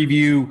of a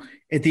preview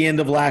at the end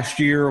of last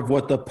year of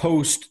what the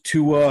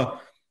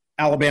post-Tua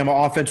Alabama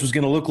offense was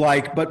going to look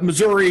like. But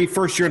Missouri,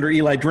 first year under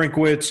Eli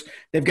Drinkwitz,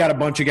 they've got a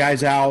bunch of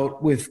guys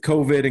out with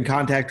COVID and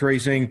contact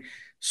tracing.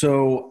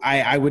 So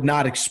I would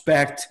not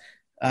expect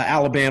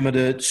Alabama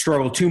to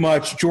struggle too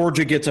much.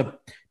 Georgia gets a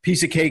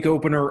piece of cake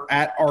opener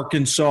at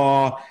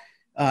Arkansas.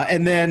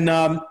 And then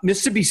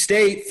Mississippi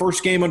State,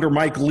 first game under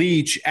Mike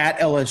Leach at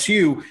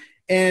LSU.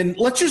 And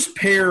let's just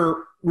pair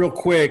real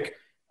quick.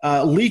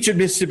 Leach at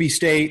Mississippi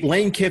State,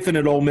 Lane Kiffin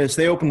at Ole Miss.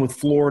 They open with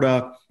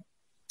Florida.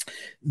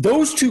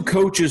 Those two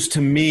coaches,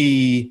 to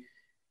me,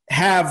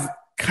 have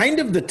kind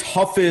of the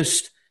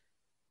toughest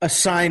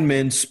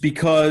assignments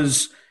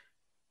because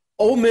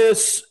Ole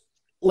Miss,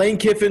 Lane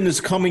Kiffin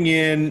is coming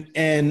in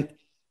and,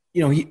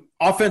 he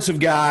offensive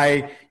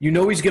guy, he's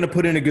going to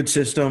put in a good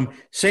system.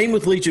 Same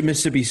with Leach at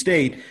Mississippi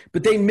State.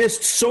 But they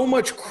missed so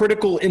much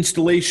critical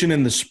installation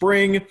in the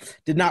spring,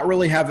 did not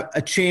really have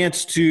a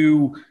chance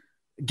to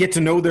get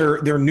to know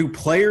their new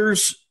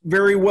players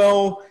very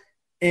well.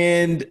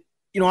 And,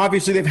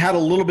 obviously they've had a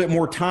little bit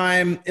more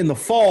time in the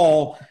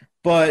fall,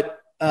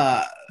 but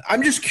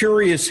I'm just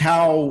curious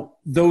how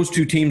those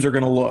two teams are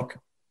going to look.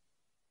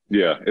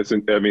 Yeah,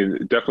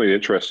 definitely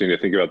interesting to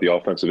think about the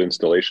offensive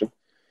installation.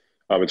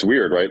 It's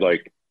weird, right?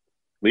 Like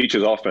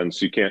Leach's offense,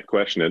 you can't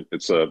question it.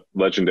 It's a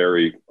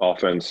legendary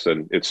offense,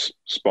 and it's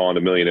spawned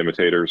a million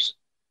imitators.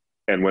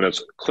 And when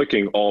it's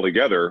clicking all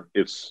together,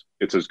 it's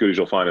as good as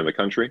you'll find in the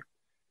country.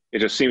 It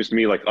just seems to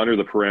me like under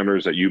the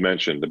parameters that you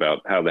mentioned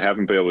about how they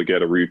haven't been able to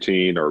get a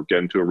routine or get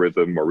into a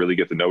rhythm or really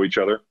get to know each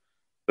other.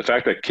 The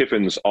fact that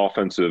Kiffin's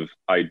offensive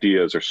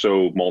ideas are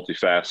so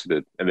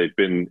multifaceted and they've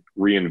been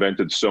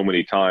reinvented so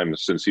many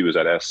times since he was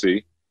at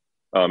SC,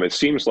 it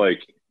seems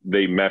like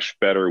they mesh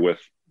better with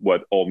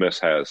what Ole Miss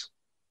has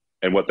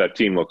and what that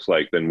team looks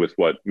like than with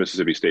what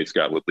Mississippi State's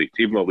got with Leach.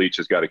 Even though Leach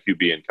has got a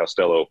QB in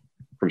Costello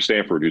from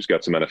Stanford who's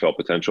got some NFL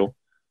potential,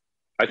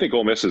 I think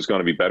Ole Miss is going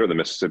to be better than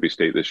Mississippi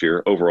State this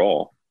year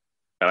overall.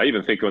 And I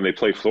even think when they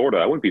play Florida,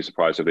 I wouldn't be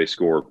surprised if they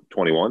score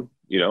 21.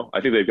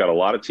 I think they've got a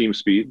lot of team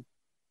speed.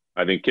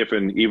 I think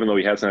Kiffin, even though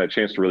he hasn't had a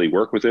chance to really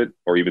work with it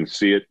or even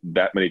see it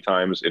that many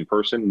times in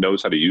person,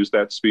 knows how to use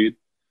that speed.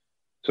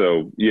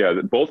 So, yeah,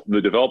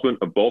 the development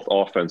of both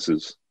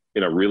offenses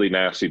in a really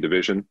nasty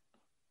division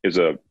is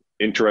a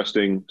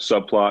interesting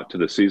subplot to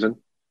the season.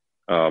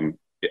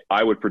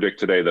 I would predict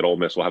today that Ole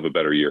Miss will have a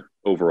better year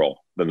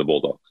overall than the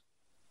Bulldogs.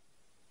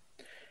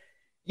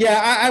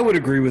 Yeah, I would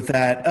agree with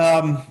that.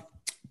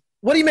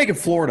 What do you make of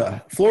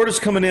Florida? Florida's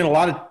coming in. A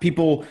lot of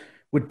people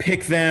would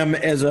pick them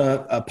as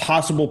a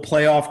possible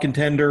playoff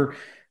contender.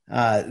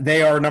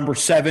 They are number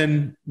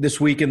 7 this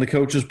week in the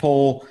coaches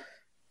poll.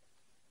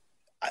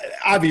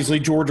 Obviously,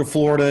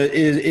 Georgia-Florida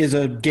is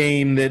a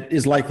game that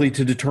is likely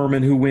to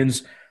determine who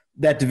wins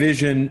that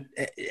division.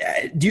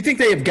 Do you think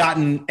they have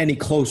gotten any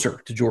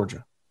closer to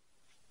Georgia?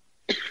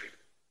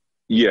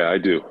 Yeah, I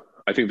do.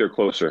 I think they're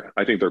closer.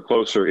 I think they're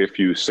closer if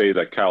you say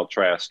that Kyle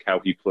Trask,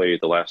 how he played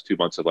the last 2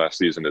 months of last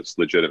season, is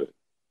legitimate.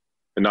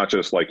 And not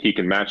just like he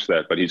can match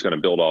that, but he's going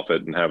to build off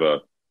it and have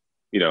a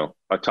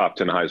top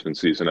 10 Heisman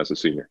season as a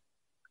senior.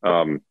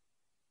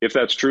 If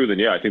that's true, then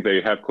yeah, I think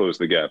they have closed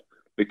the gap.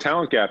 The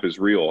talent gap is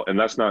real, and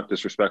that's not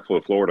disrespectful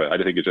to Florida.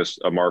 I think it's just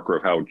a marker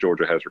of how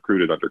Georgia has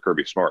recruited under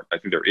Kirby Smart. I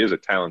think there is a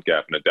talent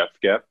gap and a depth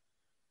gap,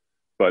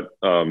 but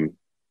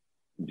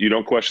you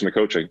don't question the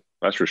coaching,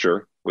 that's for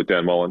sure, with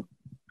Dan Mullen.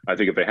 I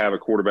think if they have a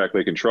quarterback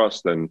they can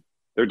trust, then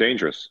they're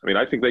dangerous. I mean,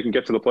 I think they can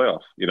get to the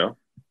playoff,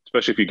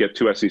 especially if you get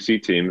 2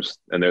 SEC teams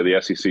and they're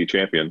the SEC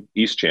champion,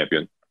 East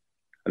champion.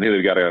 I think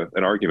they've got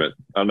an argument.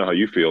 I don't know how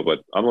you feel, but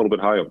I'm a little bit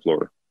high on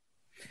Florida.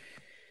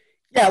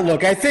 Yeah,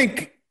 look, I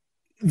think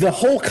the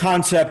whole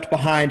concept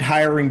behind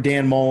hiring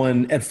Dan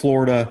Mullen at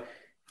Florida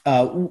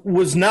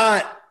was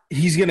not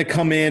he's going to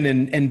come in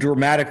and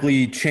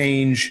dramatically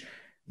change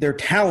their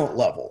talent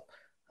level.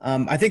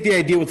 I think the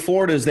idea with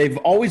Florida is they've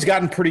always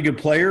gotten pretty good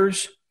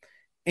players,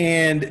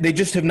 and they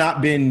just have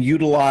not been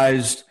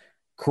utilized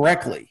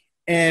correctly.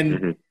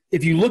 And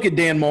if you look at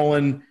Dan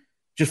Mullen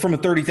just from a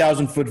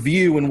 30,000-foot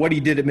view and what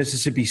he did at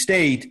Mississippi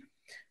State,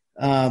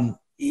 they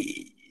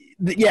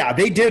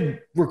did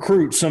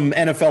recruit some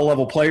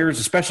NFL-level players,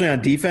 especially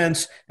on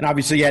defense. And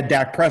obviously you had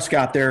Dak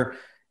Prescott there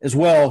as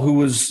well, who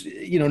was,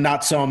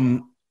 not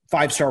some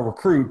 5-star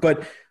recruit.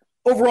 But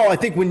overall, I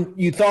think when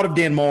you thought of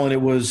Dan Mullen,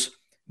 it was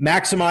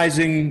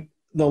maximizing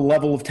the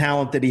level of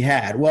talent that he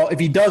had. Well, if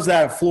he does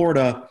that at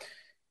Florida,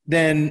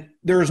 then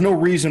there is no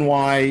reason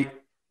why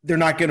they're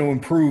not going to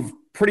improve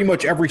pretty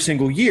much every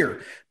single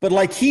year. But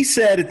like he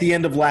said at the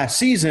end of last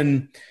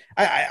season,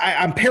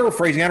 I'm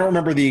paraphrasing, I don't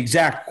remember the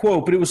exact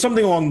quote, but it was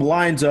something along the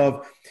lines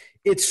of,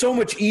 it's so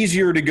much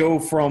easier to go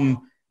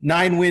from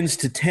 9 wins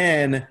to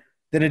 10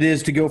 than it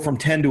is to go from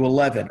 10 to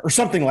 11 or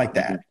something like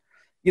that.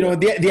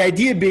 The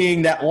idea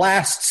being that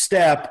last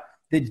step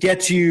that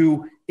gets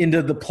you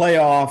into the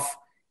playoff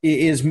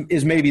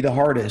is maybe the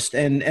hardest.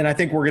 And I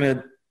think we're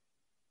going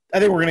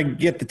to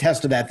get the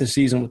test of that this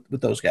season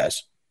with those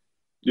guys.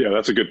 Yeah,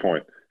 that's a good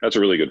point. That's a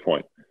really good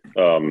point.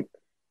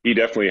 He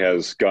definitely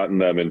has gotten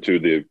them into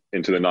the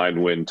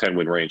 9-win,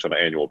 10-win range on an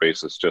annual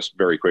basis just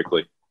very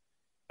quickly.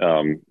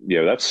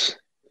 It's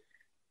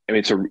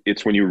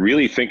when you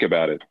really think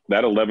about it,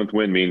 that 11th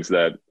win means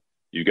that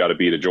you got to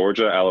beat a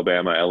Georgia,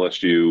 Alabama,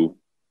 LSU,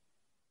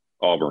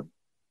 Auburn.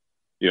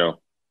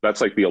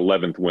 That's like the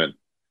 11th win.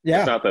 Yeah.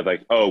 It's not that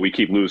we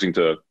keep losing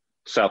to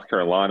South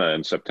Carolina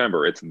in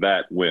September. It's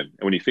that win.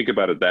 And when you think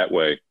about it that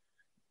way,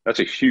 that's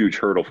a huge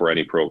hurdle for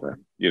any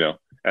program, And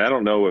I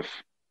don't know if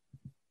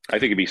I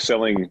think it'd be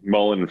selling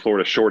Mullen and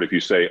Florida short if you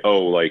say,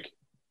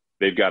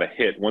 they've got a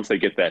hit. Once they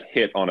get that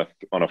hit on a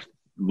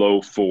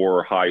low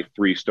 4, high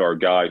 3-star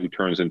guy who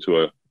turns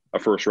into a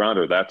first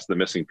rounder, that's the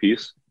missing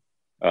piece.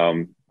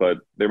 But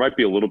there might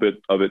be a little bit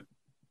of it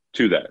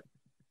to that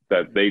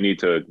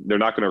they're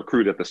not going to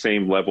recruit at the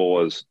same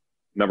level as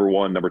number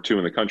 1, number 2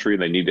 in the country,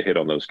 and they need to hit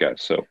on those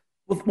guys. So.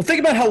 Well, think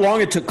about how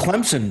long it took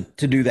Clemson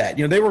to do that.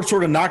 They were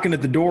sort of knocking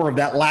at the door of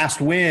that last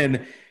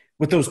win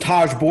with those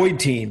Taj Boyd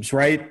teams,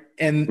 right?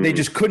 And they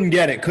just couldn't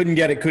get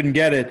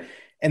it.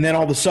 And then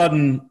all of a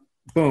sudden,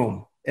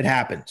 boom, it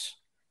happens.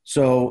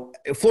 So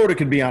Florida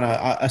could be on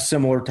a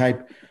similar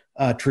type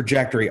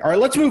trajectory. All right,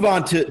 let's move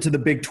on to the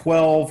Big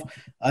 12.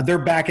 They're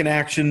back in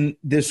action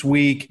this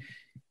week.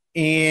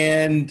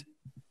 And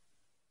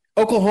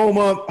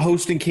Oklahoma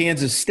hosting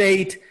Kansas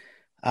State.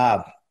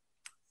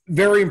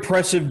 Very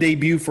impressive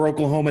debut for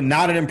Oklahoma.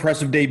 Not an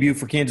impressive debut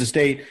for Kansas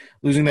State,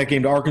 losing that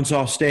game to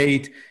Arkansas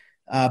State.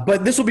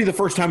 But this will be the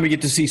first time we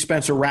get to see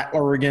Spencer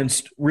Rattler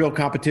against real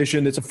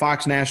competition. It's a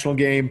Fox National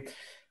game.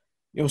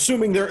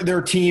 Assuming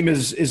their team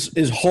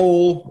is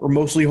whole or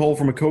mostly whole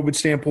from a COVID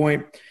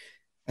standpoint,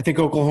 I think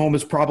Oklahoma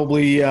is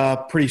probably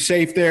pretty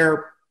safe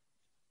there.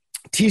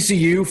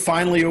 TCU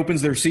finally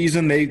opens their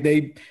season.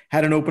 They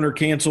had an opener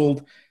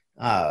canceled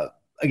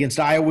against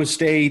Iowa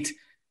State.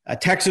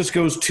 Texas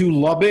goes to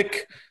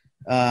Lubbock.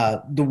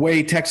 The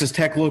way Texas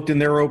Tech looked in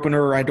their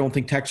opener, I don't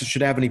think Texas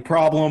should have any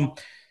problem.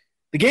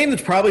 The game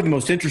that's probably the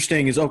most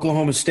interesting is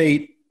Oklahoma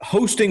State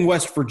hosting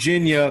West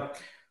Virginia.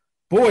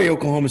 Boy,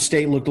 Oklahoma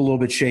State looked a little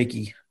bit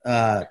shaky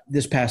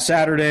this past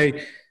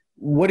Saturday.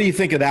 What do you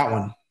think of that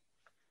one?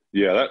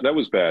 Yeah, that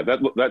was bad.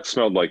 That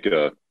smelled like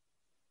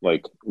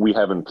we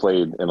haven't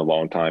played in a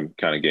long time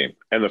kind of game.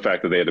 And the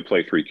fact that they had to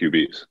play 3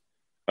 QBs.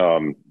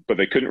 But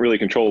they couldn't really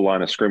control the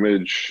line of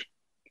scrimmage.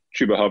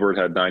 Chuba Hubbard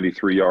had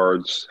 93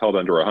 yards, held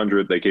under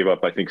 100. They gave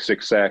up, I think,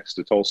 6 sacks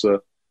to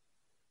Tulsa.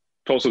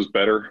 Tulsa's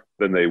better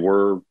than they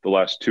were the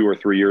last 2 or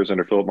 3 years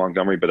under Philip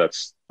Montgomery, but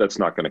that's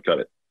not going to cut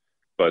it.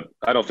 But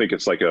I don't think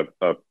it's like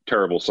a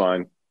terrible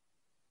sign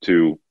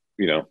to,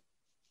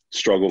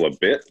 struggle a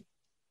bit.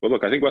 But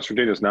look, I think West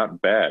Virginia is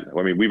not bad.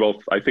 I mean,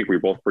 I think we're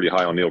both pretty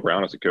high on Neil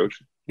Brown as a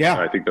coach. Yeah.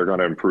 And I think they're going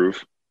to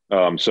improve.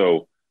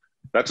 So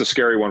that's a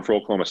scary one for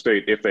Oklahoma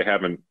State if they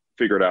haven't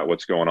figured out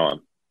what's going on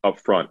up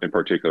front, in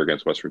particular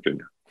against West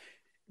Virginia.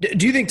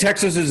 Do you think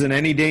Texas is in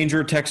any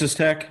danger, Texas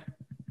Tech?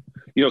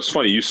 It's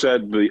funny. You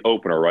said the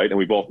opener, right? And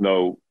we both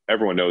know,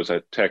 everyone knows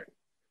that Tech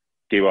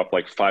gave up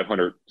like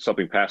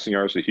 500-something passing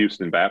yards to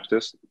Houston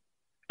Baptist.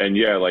 And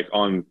yeah,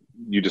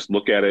 you just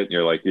look at it and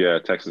you're like, yeah,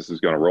 Texas is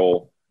going to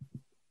roll.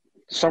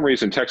 For some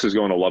reason, Texas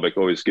going to Lubbock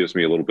always gives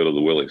me a little bit of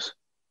the willies.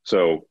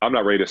 So I'm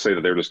not ready to say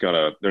that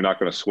they're not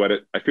going to sweat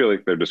it. I feel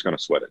like they're just going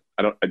to sweat it.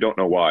 I don't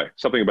know why.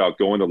 Something about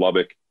going to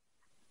Lubbock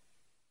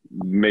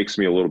makes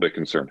me a little bit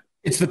concerned.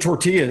 It's the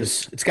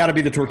tortillas. It's got to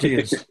be the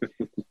tortillas.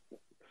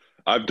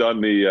 I've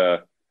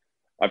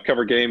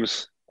covered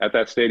games at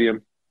that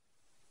stadium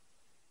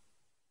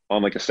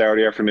on like a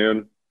Saturday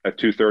afternoon at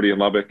 2:30 in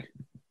Lubbock.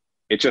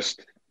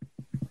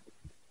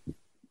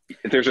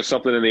 There's just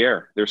something in the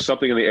air. There's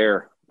something in the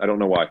air. I don't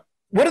know why.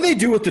 What do they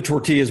do with the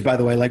tortillas, by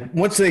the way? Like,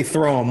 once they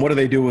throw them, what do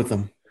they do with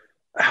them?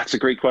 That's a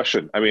great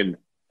question. I mean,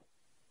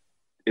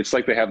 it's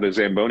like they have the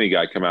Zamboni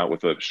guy come out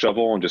with a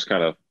shovel and just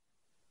kind of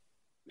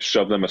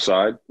shove them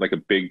aside, like a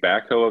big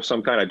backhoe of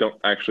some kind. I don't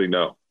actually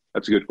know.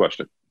 That's a good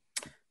question.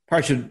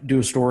 Probably should do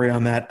a story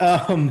on that.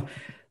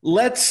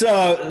 Let's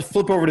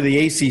flip over to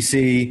the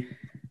ACC.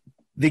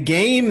 The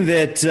game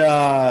that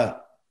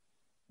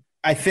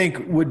I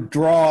think would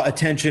draw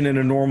attention in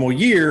a normal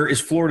year is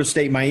Florida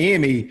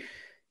State-Miami.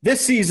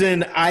 This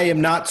season, I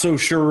am not so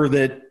sure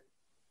that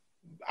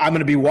I'm going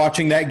to be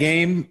watching that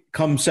game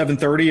come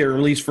 7:30, or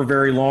at least for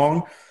very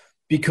long,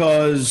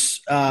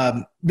 because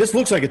this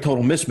looks like a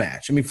total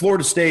mismatch. I mean,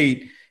 Florida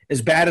State,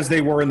 as bad as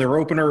they were in their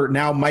opener,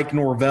 now Mike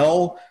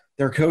Norvell,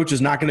 their coach, is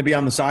not going to be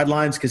on the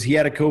sidelines because he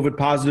had a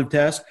COVID-positive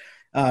test.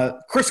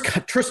 Chris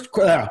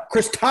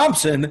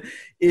Thompson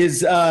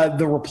is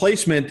the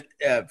replacement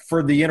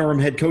for the interim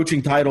head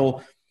coaching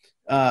title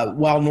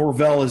while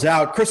Norvell is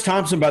out. Chris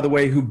Thompson, by the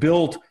way, who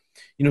built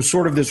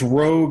sort of this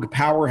rogue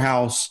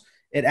powerhouse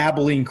at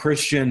Abilene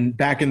Christian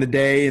back in the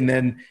day, and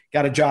then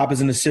got a job as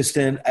an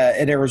assistant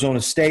at Arizona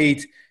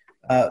State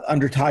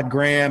under Todd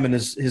Graham, and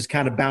has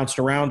kind of bounced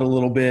around a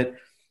little bit.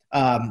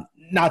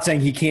 Not saying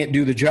he can't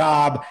do the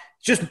job.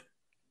 Just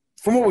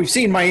from what we've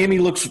seen, Miami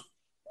looks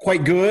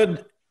quite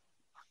good.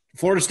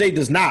 Florida State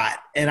does not,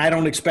 and I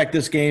don't expect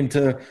this game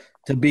to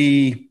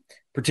be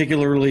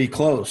particularly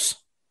close.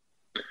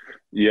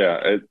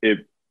 Yeah,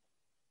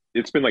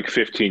 it's been like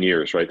 15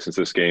 years, right, since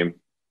this game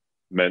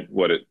meant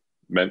what it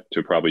meant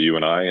to probably you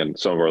and I and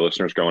some of our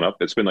listeners growing up.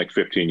 It's been like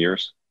 15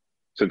 years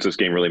since this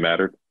game really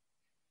mattered.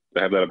 Do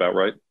I have that about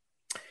right?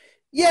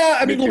 Yeah,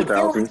 I mean, look,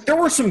 there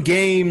were some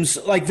games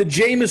like the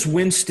Jameis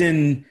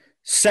Winston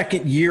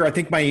second year. I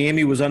think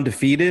Miami was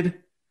undefeated,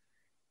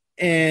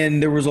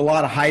 and there was a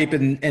lot of hype,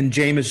 and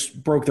Jameis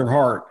broke their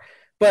heart.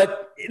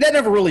 But that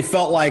never really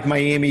felt like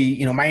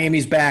Miami.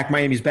 Miami's back,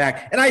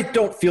 and I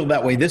don't feel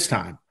that way this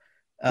time.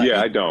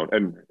 I don't,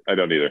 and I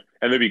don't either.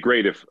 And it'd be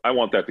great if I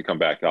want that to come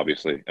back,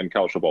 obviously, and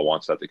college football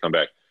wants that to come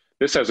back.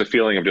 This has a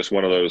feeling of just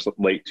one of those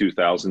late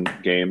 2000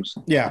 games,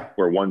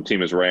 where one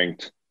team is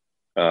ranked.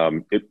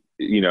 We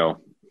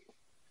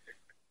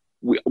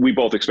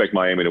both expect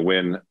Miami to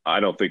win. I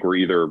don't think we're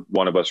either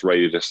one of us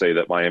ready to say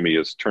that Miami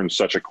has turned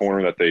such a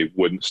corner that they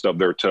wouldn't stub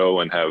their toe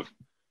and have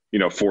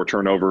 4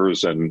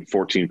 turnovers and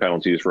 14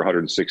 penalties for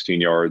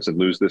 116 yards and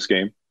lose this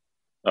game.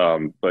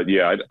 But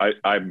yeah,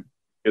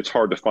 it's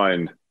hard to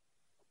find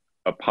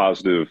a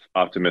positive,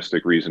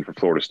 optimistic reason for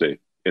Florida State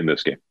in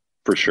this game,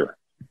 for sure.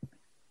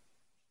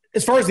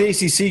 As far as the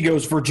ACC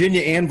goes,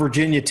 Virginia and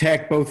Virginia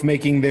Tech both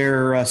making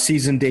their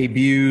season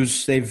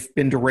debuts. They've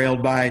been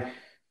derailed by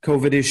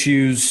COVID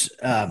issues.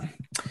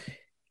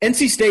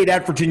 NC State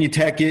at Virginia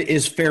Tech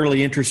is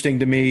fairly interesting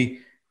to me.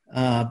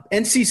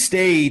 NC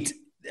State,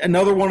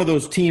 another one of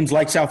those teams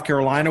like South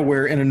Carolina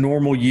where in a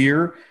normal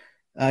year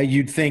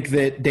you'd think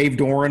that Dave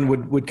Doran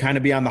would kind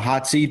of be on the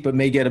hot seat but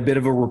may get a bit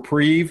of a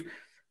reprieve.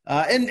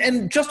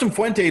 And Justin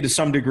Fuente to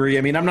some degree.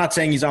 I mean, I'm not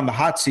saying he's on the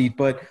hot seat,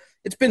 but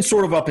it's been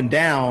sort of up and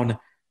down.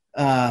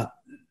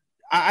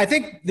 I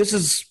think this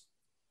is,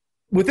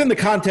 within the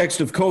context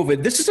of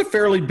COVID, this is a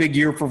fairly big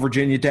year for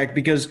Virginia Tech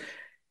because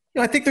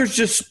I think there's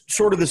just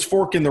sort of this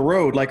fork in the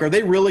road. Like, are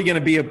they really going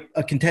to be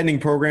a contending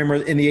program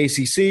in the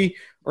ACC,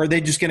 or are they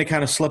just going to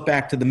kind of slip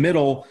back to the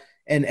middle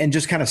and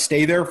just kind of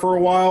stay there for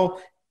a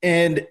while?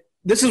 And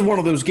this is one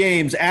of those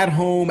games at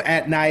home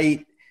at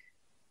night.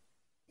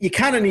 You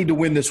kind of need to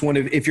win this one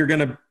if you're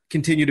going to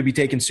continue to be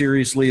taken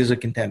seriously as a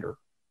contender.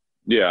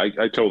 Yeah,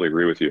 I totally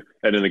agree with you.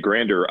 And in the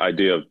grander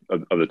idea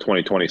of the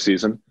 2020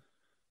 season,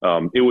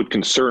 it would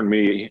concern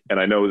me, and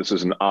I know this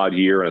is an odd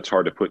year and it's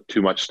hard to put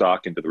too much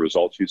stock into the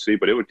results you see,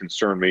 but it would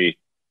concern me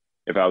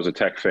if I was a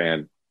Tech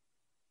fan,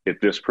 if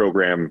this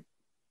program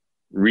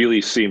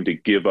really seemed to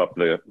give up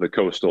the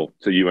Coastal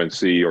to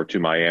UNC or to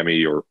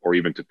Miami or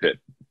even to Pitt.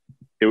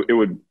 It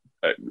would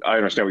 – I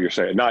understand what you're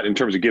saying, not in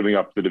terms of giving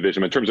up the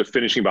division, but in terms of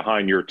finishing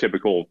behind your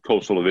typical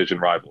Coastal Division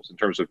rivals, in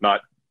terms of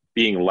not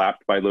being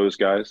lapped by those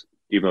guys,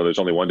 even though there's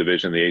only one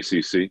division in the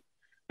ACC.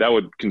 That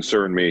would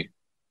concern me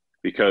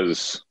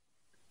because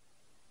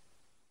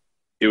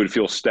it would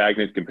feel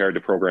stagnant compared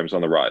to programs on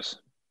the rise.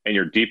 And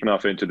you're deep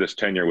enough into this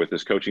tenure with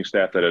this coaching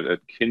staff that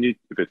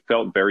if it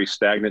felt very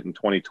stagnant in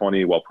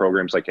 2020 while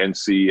programs like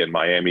NC and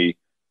Miami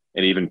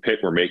and even Pitt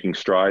were making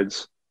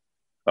strides,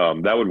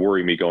 that would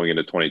worry me going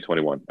into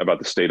 2021 about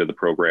the state of the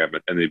program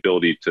and the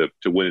ability to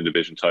win a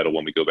division title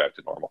when we go back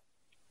to normal.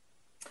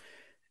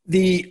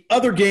 The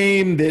other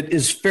game that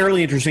is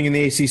fairly interesting in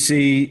the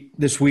ACC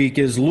this week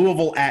is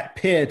Louisville at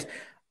Pitt.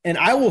 And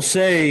I will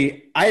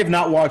say I have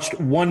not watched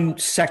 1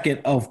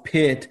 second of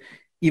Pitt,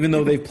 even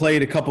though they've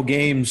played a couple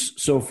games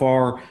so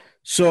far.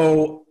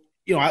 So,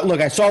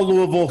 I saw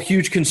Louisville,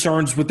 huge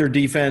concerns with their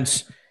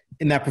defense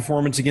in that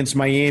performance against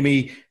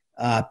Miami.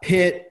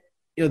 Pitt,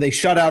 they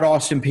shut out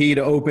Austin Peay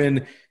to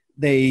open.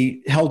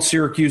 They held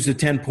Syracuse to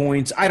 10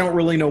 points. I don't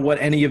really know what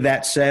any of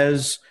that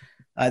says.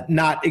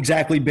 Not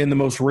exactly been the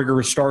most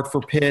rigorous start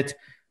for Pitt.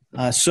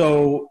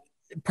 So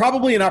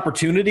probably an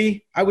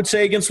opportunity, I would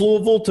say, against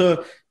Louisville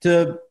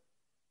to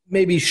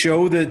maybe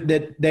show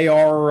that they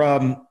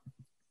are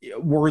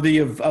worthy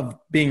of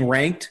being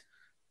ranked.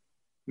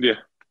 Yeah,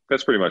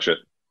 that's pretty much it.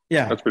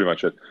 Yeah, that's pretty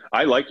much it.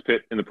 I liked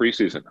Pitt in the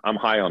preseason. I'm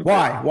high on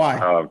Pitt.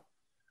 Why?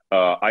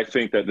 I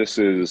think that this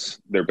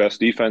is their best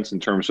defense in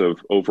terms of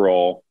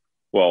overall.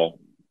 Well,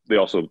 they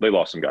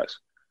lost some guys.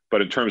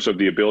 But in terms of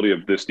the ability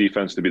of this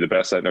defense to be the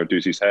best that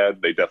Narduzzi's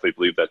had, they definitely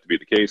believe that to be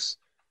the case.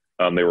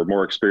 They were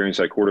more experienced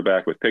at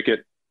quarterback with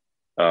Pickett.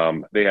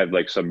 They had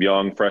some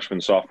young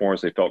freshmen, sophomores.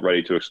 They felt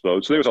ready to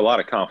explode. So there was a lot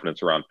of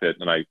confidence around Pitt,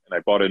 and I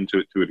bought into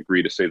it to a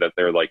degree to say that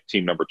they're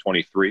team number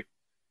 23.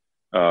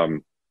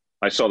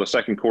 I saw the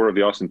second quarter of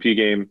the Austin Peay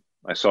game.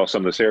 I saw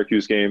some of the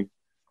Syracuse game.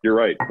 You're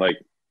right.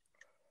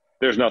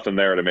 There's nothing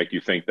there to make you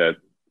think that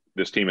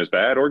this team is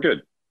bad or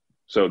good.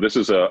 So this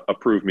is a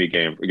prove me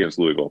game against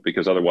Louisville,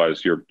 because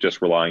otherwise you're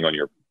just relying on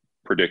your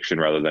prediction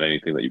rather than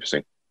anything that you've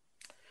seen.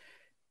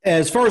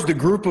 As far as the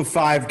group of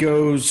 5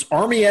 goes,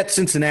 Army at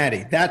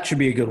Cincinnati, that should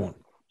be a good one.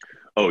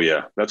 Oh,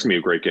 yeah. That's going to be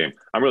a great game.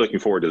 I'm really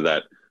looking forward to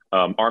that.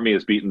 Army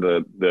has beaten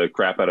the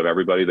crap out of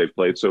everybody they've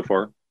played so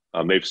far.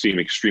 They've seemed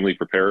extremely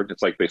prepared.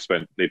 It's like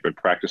they've been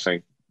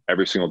practicing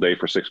every single day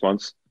for 6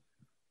 months.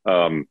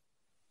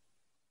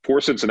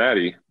 For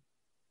Cincinnati,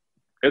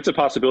 it's a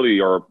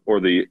possibility or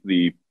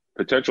the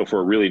potential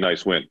for a really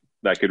nice win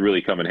that could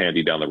really come in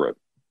handy down the road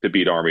to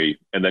beat Army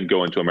and then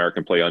go into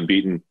American play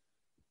unbeaten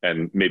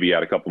and maybe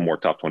add a couple more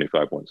top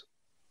 25 wins.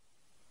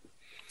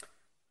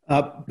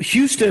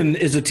 Houston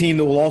is a team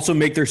that will also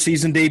make their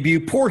season debut.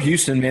 Poor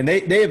Houston, man.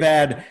 They have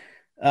had,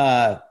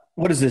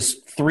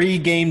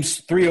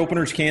 3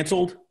 openers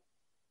canceled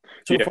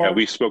so far?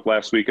 We spoke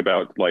last week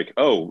about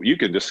you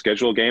could just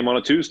schedule a game on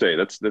a Tuesday.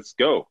 Let's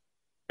go.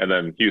 And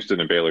then Houston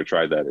and Baylor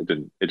tried that. It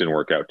didn't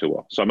work out too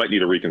well. So I might need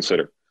to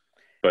reconsider.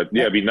 But,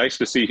 yeah, it'd be nice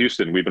to see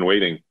Houston. We've been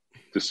waiting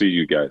to see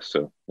you guys,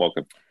 so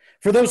welcome.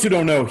 For those who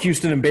don't know,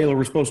 Houston and Baylor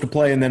were supposed to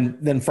play, and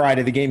then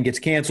Friday the game gets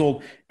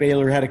canceled.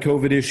 Baylor had a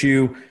COVID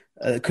issue,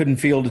 couldn't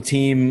field a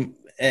team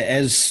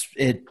as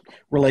it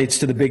relates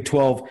to the Big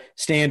 12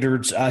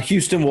 standards.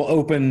 Houston will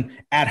open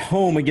at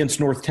home against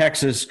North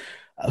Texas,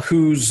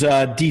 whose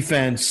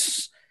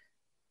defense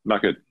 –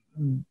 not good.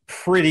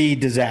 Pretty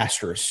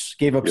disastrous.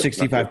 Gave up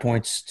 65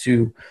 points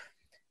to –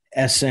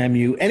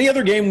 SMU. Any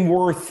other game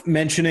worth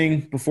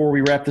mentioning before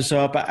we wrap this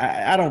up?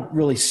 I don't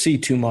really see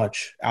too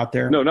much out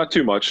there. No, not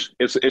too much.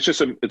 It's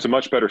just a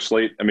much better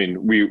slate. I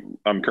mean,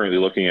 I'm currently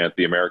looking at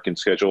the American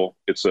schedule.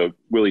 It's a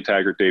Willie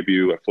Taggart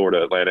debut at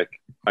Florida Atlantic.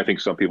 I think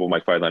some people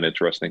might find that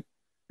interesting,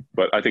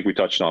 but I think we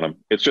touched on him.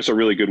 It's just a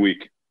really good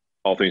week,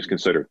 all things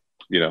considered,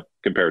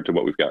 compared to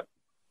what we've got.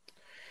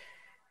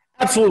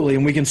 Absolutely,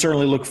 and we can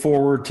certainly look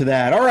forward to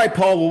that. All right,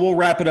 Paul, well, we'll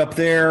wrap it up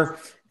there.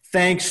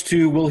 Thanks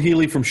to Will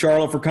Healy from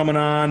Charlotte for coming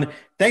on.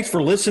 Thanks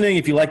for listening.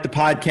 If you like the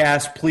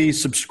podcast,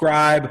 please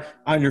subscribe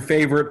on your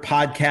favorite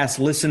podcast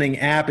listening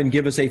app and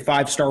give us a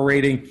 5-star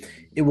rating.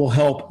 It will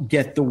help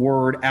get the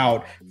word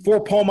out. For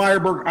Paul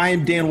Meyerberg, I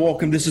am Dan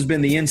Wolcombe. This has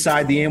been the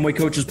Inside the Amway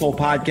Coaches Poll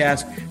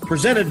podcast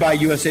presented by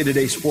USA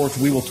Today Sports.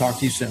 We will talk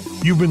to you soon.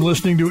 You've been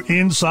listening to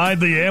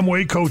Inside the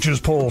Amway Coaches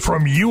Poll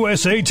from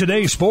USA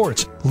Today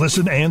Sports.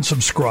 Listen and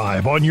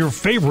subscribe on your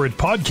favorite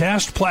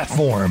podcast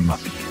platform.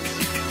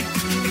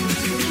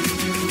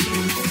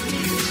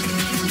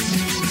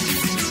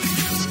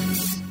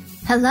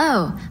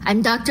 Hello,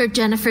 I'm Dr.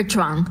 Jennifer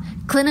Truong,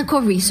 clinical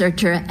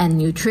researcher and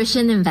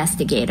nutrition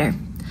investigator.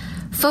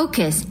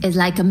 Focus is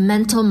like a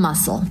mental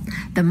muscle.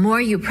 The more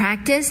you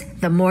practice,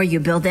 the more you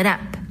build it up.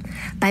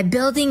 By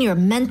building your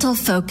mental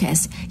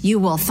focus, you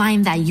will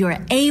find that you're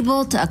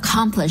able to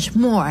accomplish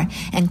more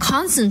and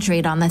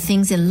concentrate on the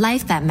things in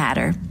life that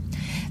matter.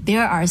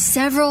 There are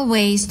several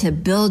ways to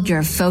build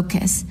your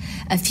focus.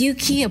 A few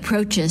key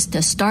approaches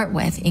to start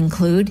with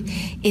include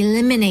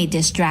eliminate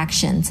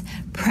distractions,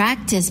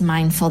 practice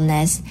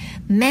mindfulness,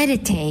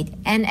 meditate,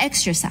 and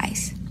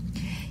exercise.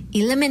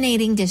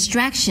 Eliminating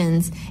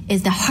distractions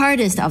is the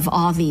hardest of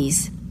all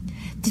these.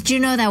 Did you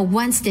know that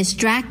once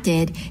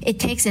distracted, it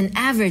takes an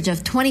average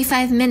of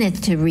 25 minutes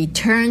to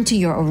return to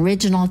your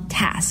original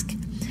task?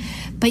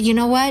 But you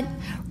know what?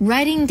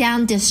 Writing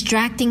down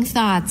distracting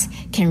thoughts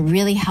can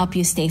really help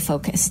you stay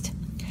focused.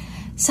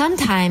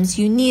 Sometimes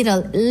you need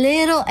a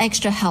little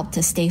extra help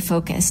to stay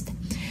focused.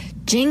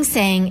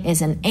 Ginseng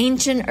is an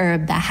ancient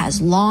herb that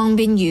has long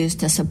been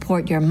used to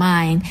support your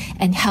mind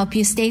and help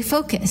you stay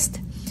focused.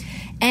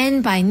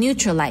 And by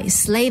Nutrilite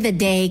Slay the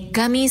Day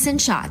gummies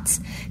and shots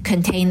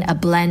contain a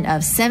blend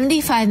of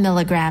 75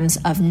 milligrams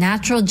of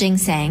natural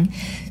ginseng,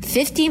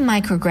 50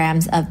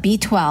 micrograms of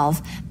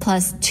B12,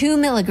 plus 2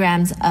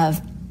 milligrams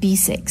of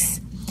B6.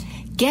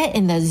 Get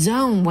in the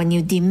zone when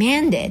you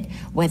demand it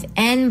with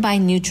N by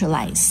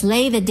Nutrilite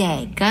Slay the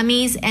Day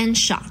gummies and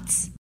shots.